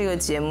来到这个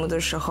节目的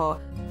时候，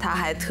他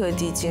还特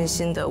地精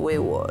心的为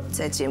我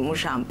在节目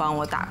上帮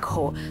我打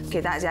call，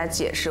 给大家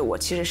解释我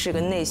其实是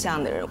个内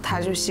向的人。他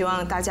就希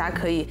望大家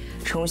可以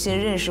重新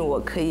认识我，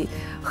可以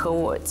和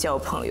我交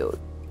朋友。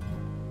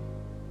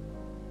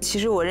其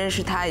实我认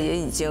识他也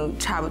已经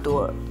差不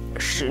多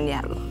10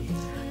年了，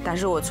但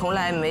是我从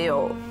来没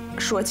有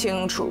说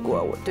清楚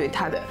过我对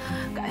他的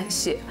感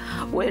谢。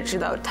我也知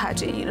道他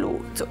这一路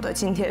走到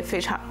今天非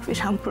常非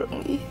常不容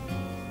易，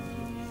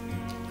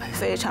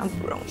非常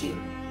不容易。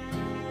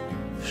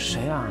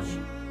谁呀？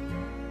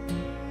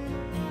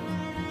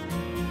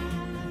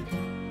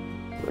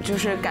我就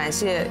是感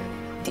谢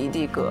迪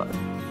迪哥。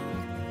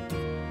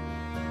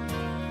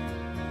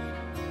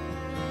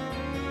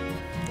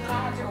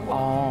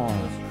哦，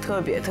特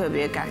别特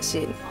别感谢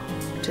你，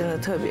真的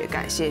特别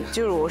感谢。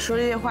就是我说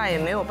这些话也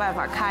没有办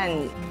法看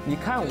你，你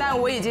看我，但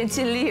我已经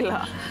尽力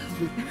了。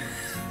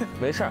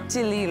没事儿，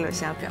尽力了，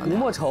想表达。吴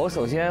莫愁，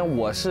首先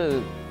我是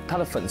他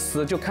的粉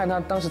丝，就看他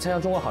当时参加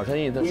《中国好声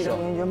音》的时候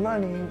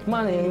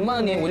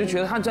，Money，我就觉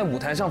得他在舞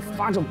台上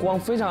发着光，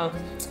非常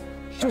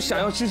就想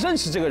要去认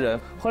识这个人。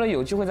后来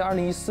有机会在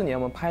2014年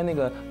我们拍那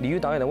个李玉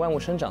导演的《万物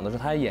生长》的时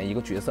候，他还演一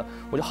个角色，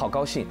我就好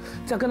高兴。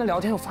在跟他聊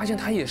天，我发现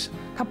他也是，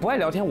他不爱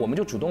聊天，我们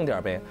就主动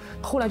点呗。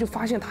后来就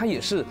发现他也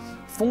是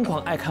疯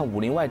狂爱看《武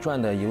林外传》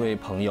的一位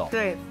朋友。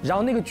对。然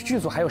后那个剧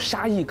组还有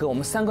沙溢哥，我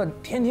们3个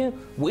天天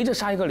围着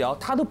沙溢哥聊，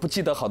他都不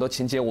记得好多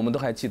情节，我们都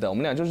还记得。我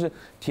们俩就是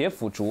铁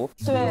辅竹，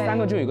对，3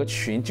个就有个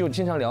群，就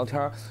经常聊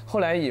天。后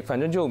来也反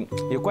正就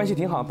也关系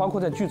挺好，包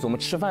括在剧组我们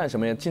吃饭什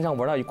么也经常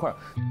玩到一块儿。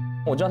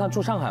我知道他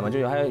住上海嘛，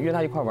就还约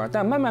他一块玩，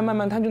但慢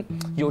慢他就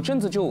有阵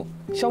子就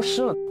消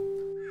失了，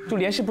就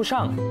联系不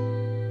上。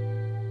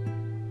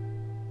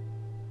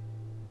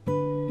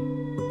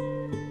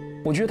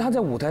我觉得他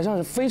在舞台上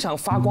是非常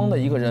发光的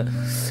一个人，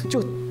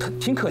就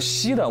挺可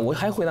惜的。我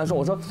还回答说，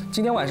我说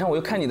今天晚上我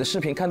又看你的视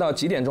频，看到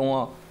几点钟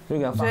哦，就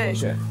给他发过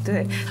去。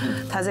对，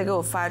他在给我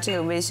发这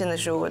个微信的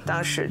时候，我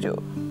当时就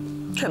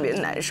特别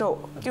难受，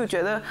就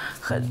觉得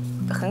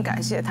很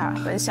感谢他，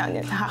很想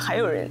念他，还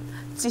有人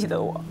记得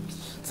我。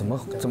怎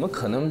么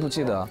可能不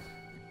记得？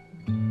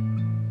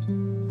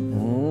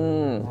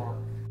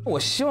我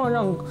希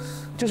望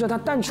就是他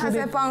淡出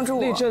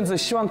那阵子，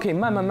希望可以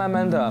慢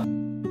慢的，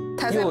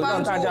又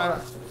让大家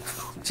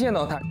见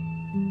到他。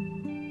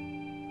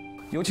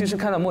尤其是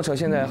看到莫愁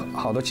现在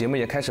好多节目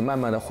也开始慢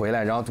慢的回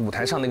来，然后舞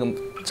台上那个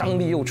张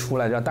力又出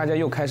来，让大家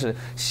又开始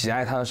喜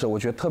爱他的时候，我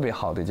觉得特别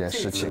好的一件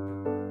事情。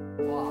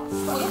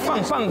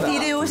棒的。弟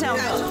弟，我想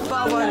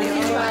抱抱你。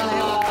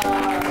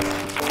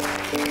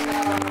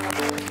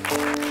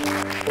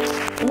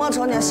莫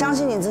愁，你要相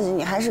信你自己，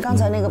你还是刚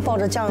才那个抱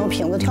着酱油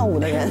瓶子跳舞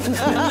的人。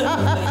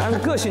他的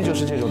个性就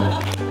是这种的。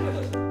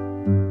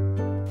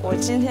我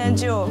今天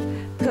就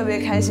特别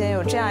开心，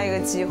有这样一个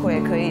机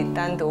会，可以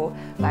单独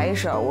来一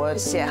首我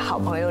写好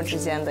朋友之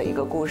间的一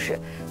个故事，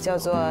叫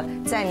做《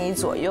在你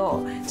左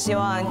右》。希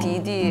望迪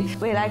迪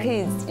未来可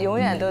以永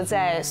远都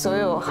在所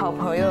有好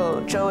朋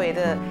友周围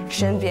的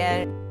身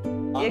边，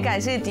也感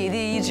谢迪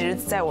迪一直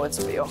在我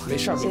左右。没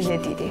事，谢谢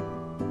迪迪。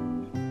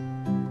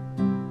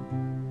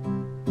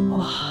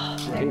哇，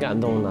挺感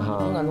动的哈，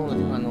挺感动的。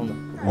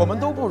我们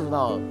都不知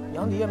道，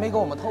杨迪也没给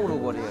我们透露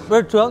过这个。不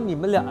是，主要你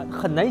们俩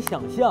很难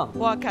想象。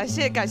哇，感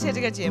谢这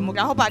个节目，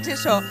然后把这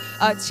首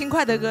轻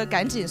快的歌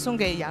赶紧送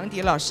给杨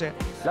迪老师。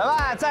来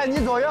吧，在你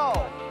左右。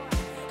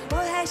我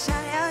还想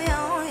要拥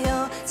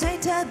有最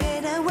特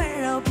别的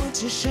温柔。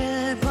只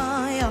是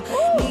朋友。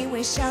你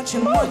微笑沉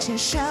默牵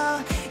手，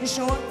你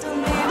说我等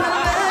你慢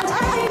慢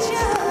太久。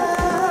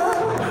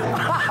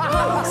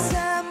红色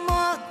魔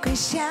鬼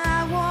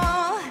下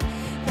我，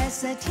白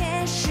色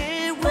天使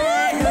温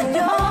柔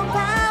拥抱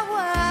我，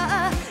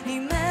你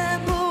们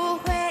不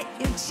会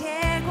有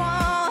结果。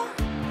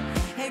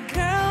Hey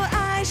girl，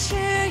 爱是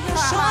要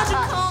说出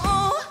口。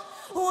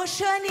我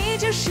说你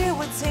就是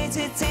我最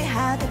最最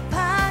好的朋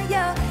友，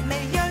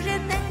没有人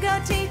能够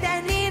替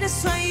代你的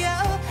所有。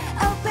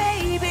Oh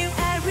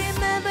baby，I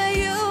remember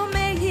you，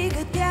 每一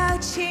个表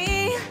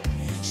情，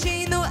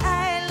喜怒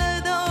哀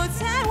乐都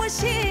在我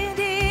心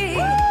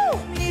底。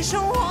你说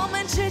我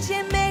们之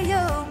间没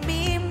有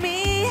秘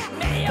密，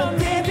没有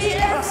baby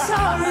I'm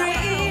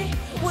sorry，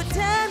 我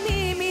的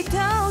秘密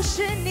都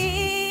是你。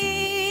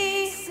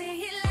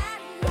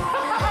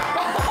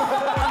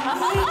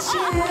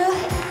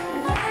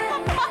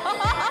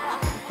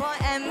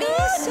Need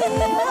you。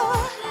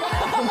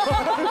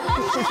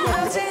我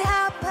最好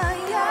朋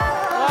友。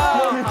莫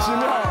名其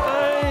妙。哎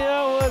呀，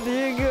我的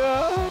个！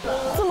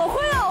怎么会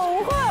啊？我不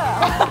会。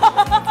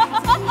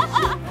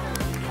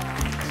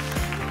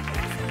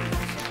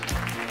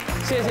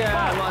谢谢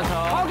莫愁，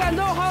好感动，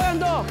好感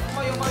动。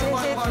谢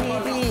谢弟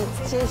弟，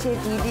谢谢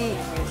弟弟。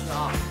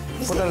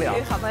不得了，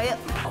好朋友。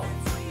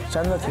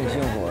真的挺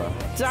幸福的。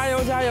加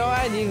油加油，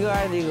爱迪哥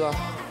爱迪哥。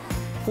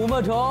胡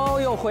莫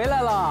愁又回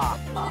来了，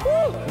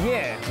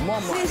耶！默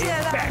默，谢谢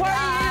大家，欢迎，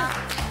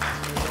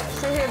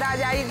谢谢大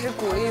家一直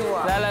鼓励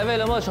我。来来，为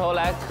了莫愁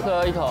来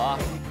喝一口啊！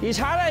以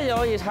茶代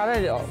酒，以茶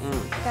代酒。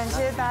感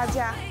谢大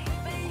家，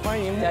欢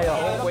迎加油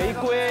回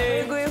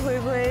归，回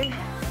归。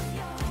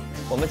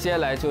我们接下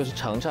来就是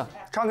程程，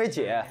唱给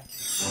姐。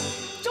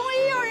终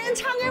于有人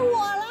唱给我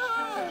了。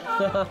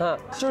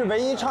就是唯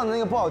一唱的那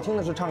个不好听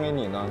的是唱给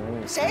你呢。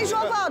谁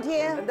说不好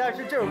听？但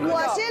是这首歌我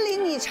心里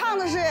你唱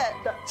的是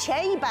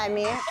前100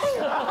名。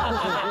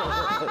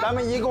咱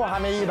们一共还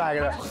没100个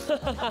人。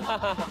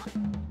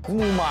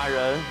牧马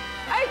人。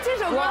哎，这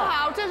首歌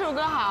好，这首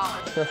歌好。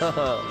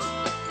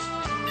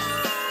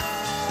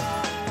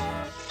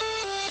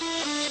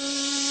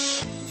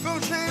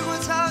风吹过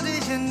草地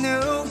上牛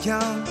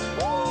羊，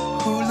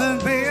无论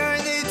被爱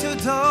你偷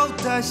偷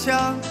打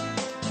响。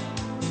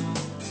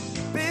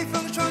被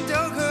风霜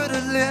雕刻的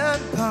脸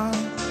庞，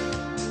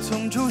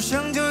从出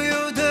生就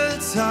有的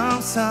沧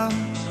桑。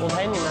我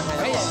陪你们，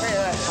可以，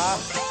好。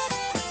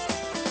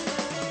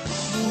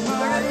牧马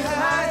人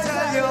还在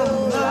流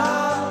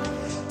浪，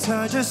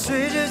踏着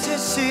随着迁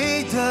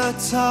徙的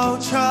草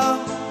场，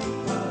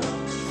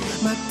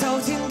马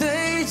头琴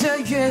对着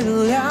月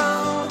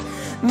亮，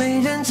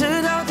没人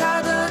知道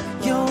他的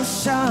忧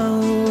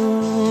伤。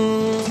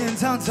天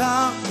苍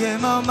苍，野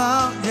茫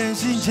茫，人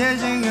心渐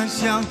渐远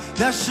乡，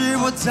那是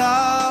我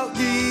早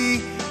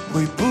已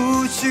回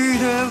不去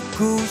的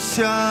故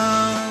乡。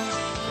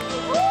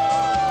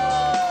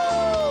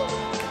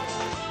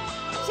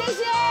谢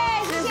谢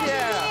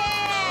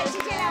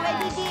两位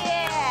弟弟，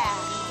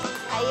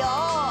哎呦，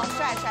帅，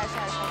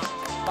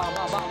棒，太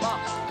棒！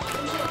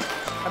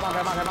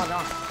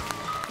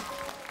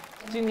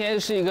今天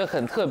是一个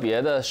很特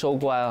别的收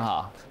官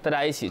哈，大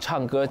家一起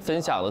唱歌，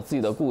分享了自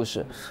己的故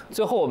事。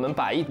最后我们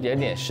把一点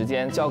点时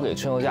间交给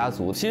春游家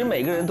族，其实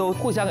每个人都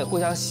互相给互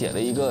相写了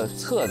一个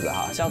册子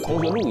哈，像同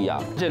学录一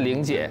样。这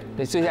玲姐，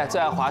那最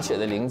爱滑雪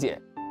的玲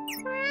姐，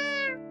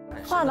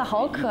画的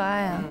好可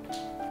爱啊。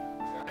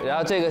然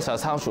后这个小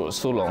仓鼠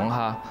苏龙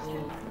哈，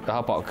然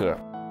后宝哥，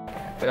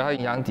然后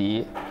杨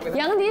迪，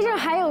杨迪这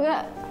还有个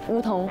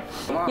梧桐，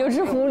有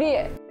只狐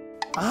狸。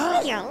啊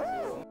呀！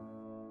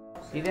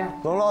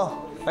龙龙，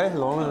哎，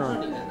龙龙呢？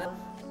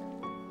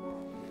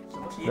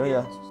刘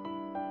爷。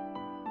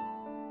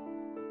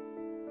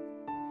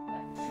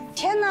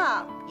天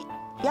哪，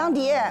杨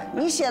迪，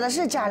你写的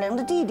是贾玲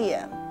的弟弟，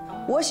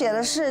我写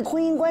的是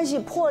婚姻关系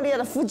破裂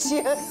的夫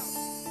妻，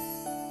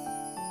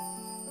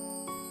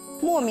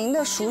莫名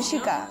的熟悉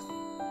感。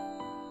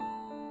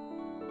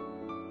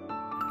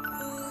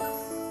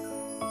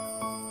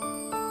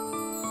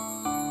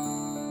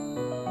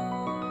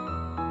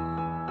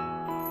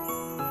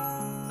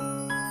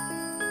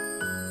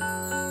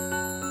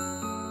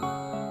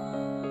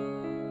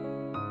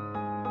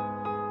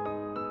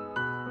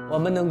我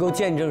们能够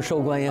见证收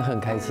官也很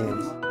开心。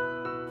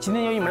今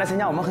天有你们来参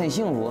加，我们很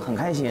幸福，很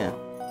开心。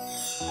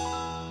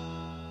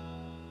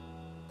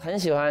很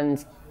喜欢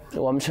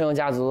我们春游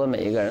家族的每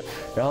一个人，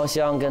然后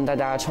希望跟大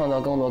家创造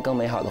更多更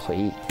美好的回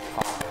忆。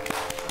好，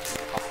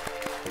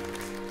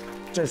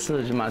这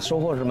次是收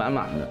获是满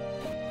满的。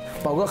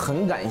宝哥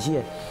很感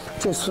谢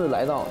这次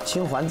来到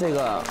青环这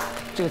个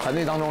团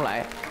队当中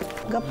来，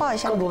哥抱一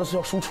下。更多的是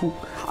要输出，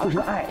就是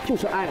爱，就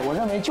是爱。我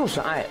认为就是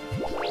爱，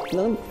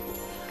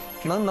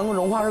能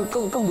融化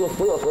更多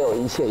所有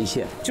一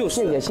切。就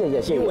是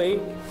谢谢。因为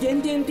点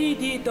点滴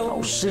滴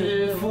都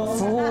是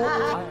福。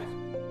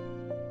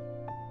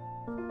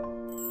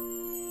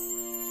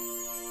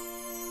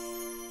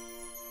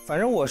反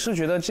正我是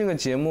觉得这个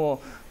节目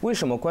为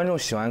什么观众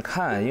喜欢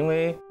看，因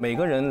为每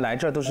个人来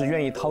这儿都是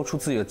愿意掏出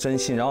自己的真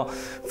心，然后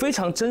非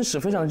常真实、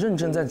非常认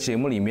真在节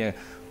目里面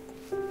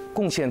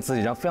贡献自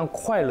己，然后非常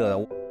快乐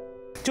的。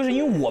就是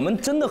因为我们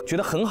真的觉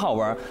得很好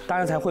玩，大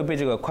家才会被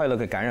这个快乐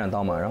给感染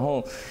到嘛。然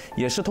后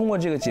也是通过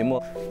这个节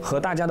目和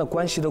大家的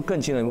关系都更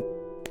近了。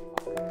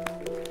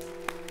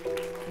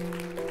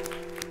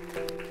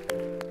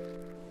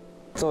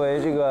作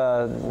为这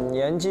个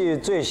年纪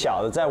最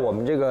小的，在我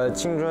们这个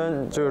青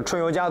春就是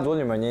春游家族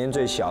里面年纪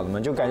最小的嘛，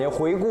就感觉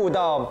回顾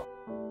到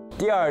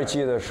第2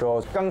季的时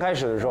候，刚开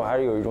始的时候还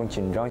是有一种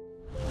紧张。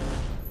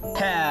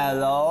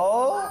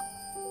Hello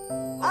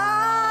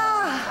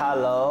啊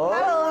 ，Hello，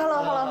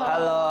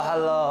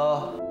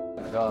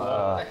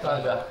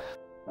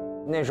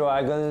 那时候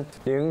还跟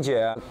玲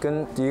姐、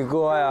跟迪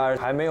哥呀，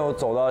还没有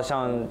走到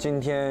像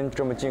今天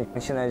这么近，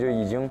现在就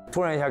已经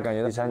突然一下感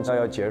觉到第3季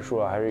要结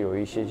束了，还是有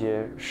一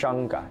些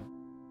伤感。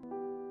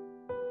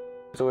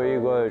作为一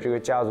个这个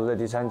家族，在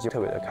第3季特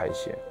别的开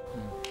心。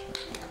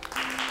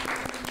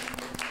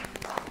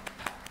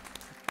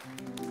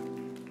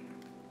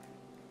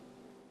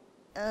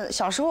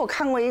小时候我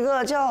看过一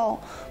个叫《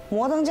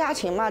摩登家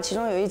庭》嘛，其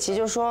中有一集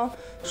就说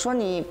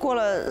你过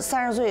了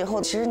30岁以后，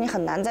其实你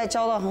很难再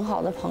交到很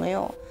好的朋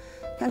友。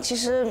但其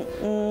实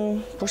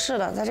不是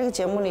的，在这个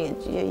节目里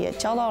也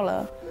交到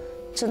了，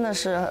真的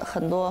是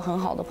很多很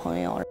好的朋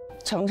友。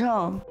程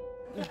程，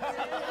那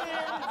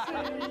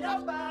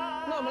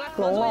我们来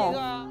合作一个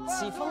《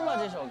起风了》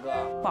这首歌，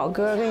宝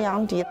哥跟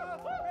杨迪。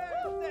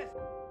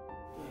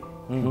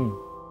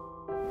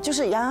就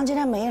是杨洋今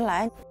天没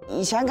来，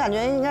以前感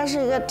觉应该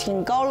是一个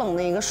挺高冷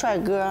的一个帅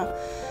哥，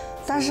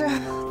但是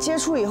接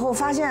触以后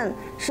发现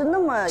是那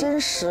么真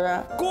实。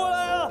过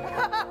来了！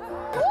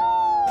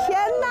天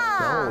哪！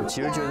然后我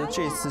其实觉得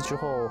这次之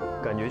后，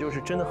感觉就是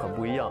真的很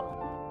不一样，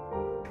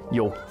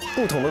有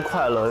不同的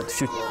快乐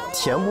去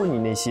填补你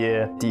那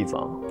些地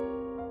方。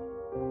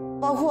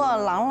包括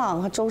朗朗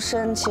和周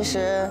深，其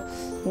实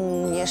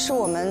也是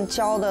我们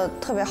交的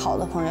特别好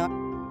的朋友。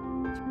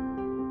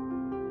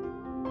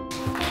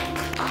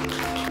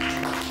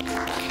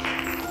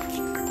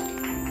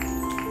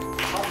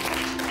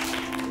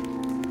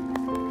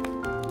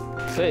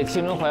所以《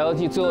青春环游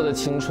记》最后的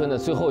青春的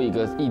最后一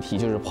个议题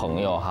就是朋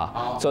友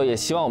哈，所以也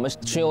希望我们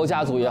春游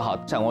家族也好，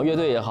闪光乐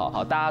队也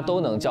好，大家都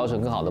能交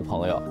成更好的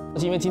朋友。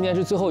因为今天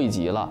是最后一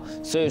集了，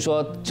所以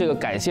说这个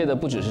感谢的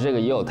不只是这个，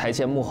也有台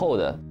前幕后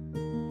的。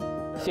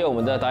谢谢我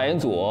们的导演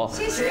组，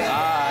谢谢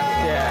啊，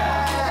谢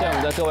谢我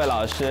们的各位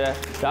老师，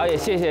然后也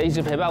谢谢一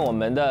直陪伴我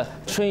们的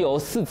春游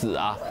4子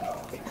啊。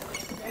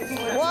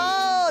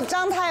哇，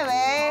张泰维、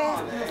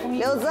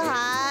刘子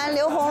涵、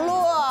刘红露、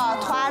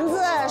团子、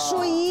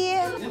树一、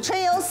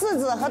春游4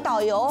子和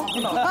导游。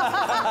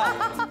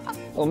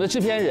我们的制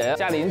片人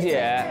嘉玲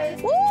姐，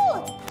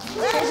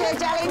谢谢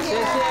嘉玲姐，谢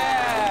谢。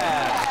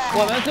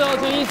我们最后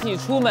就一起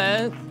出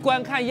门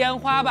观看烟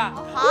花吧。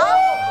好，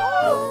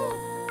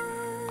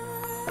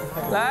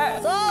来，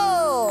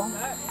走，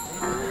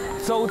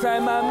走在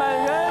漫漫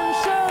人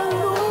生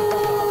路。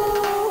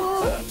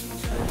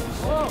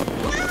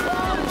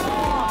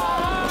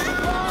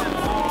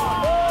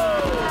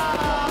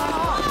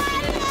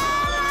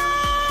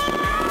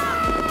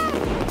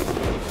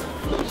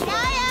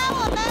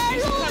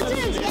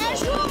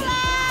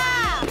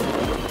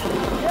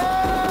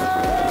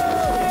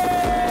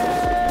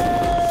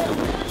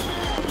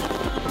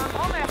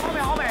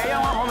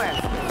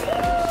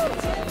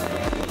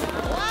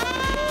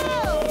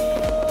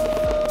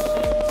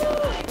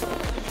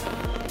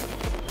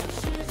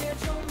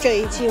这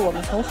一季我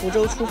们从湖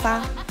州出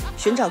发，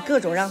寻找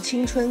各种让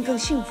青春更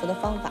幸福的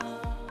方法。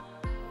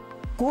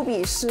古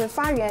笔是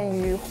发源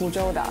于湖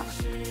州的，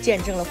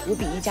见证了湖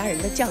笔一家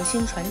人的匠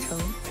心传承。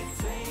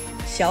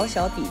小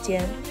小笔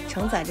尖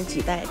承载着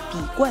几代笔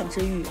冠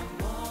之誉，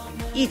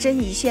一针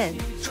一线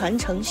传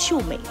承秀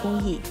美工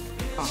艺。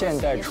现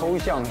代抽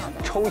象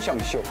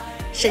秀。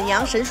沈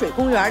阳神水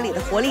公园里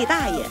的活力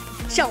大爷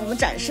向我们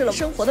展示了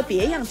生活的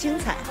别样精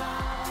彩。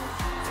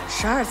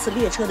12次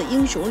列车的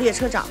英雄列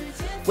车长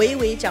娓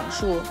娓讲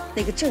述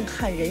那个震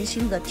撼人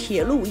心的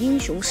铁路英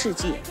雄事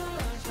迹。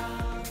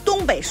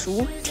东北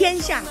熟天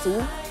下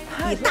足，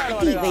以大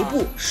地为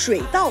步，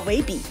水稻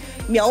为笔，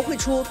描绘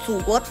出祖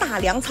国大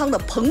粮仓的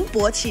蓬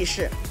勃气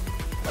势。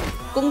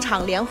工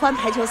厂联欢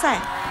排球赛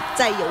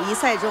在友谊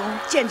赛中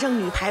见证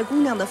女排姑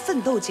娘的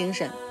奋斗精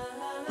神。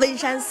温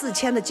山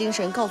4000的精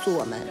神告诉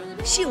我们，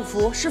幸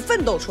福是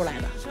奋斗出来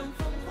的。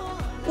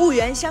婺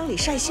源乡里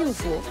晒幸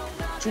福，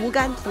竹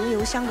竿桐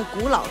油香的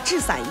古老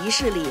制伞仪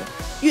式里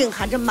蕴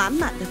含着满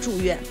满的祝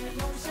愿、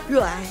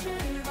热爱、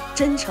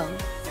真诚、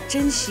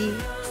珍惜、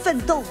奋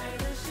斗、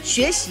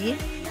学习，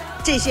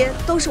这些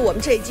都是我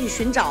们这一季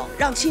寻找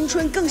让青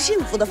春更幸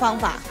福的方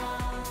法。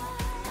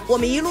我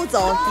们一路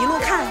走一路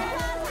看，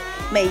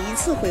每一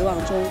次回望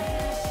中，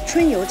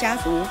春游家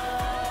族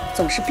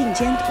总是并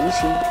肩同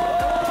行。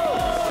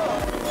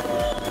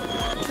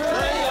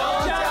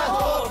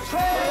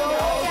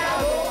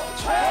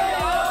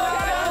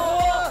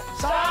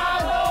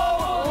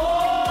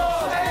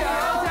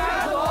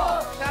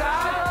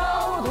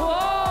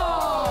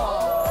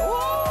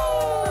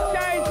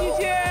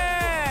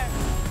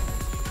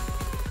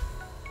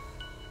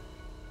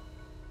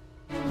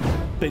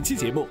本期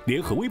节目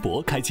联合微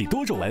博开启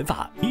多种玩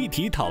法，议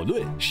题讨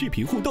论、视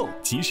频互动、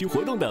即时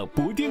活动等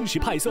不定时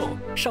派送。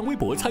上微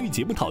博参与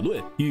节目讨论，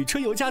与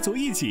春游家族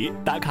一起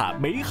打卡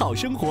美好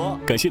生活。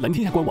感谢蓝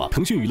天下官网、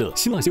腾讯娱乐、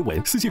新浪新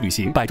闻、四季旅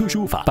行、百度事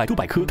务法、百度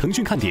百科、腾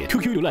讯看点、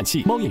QQ 浏览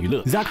器、猫眼娱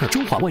乐、Zack、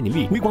中华万年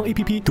历、微光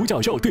APP、独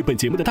角兽对本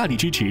节目的大力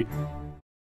支持。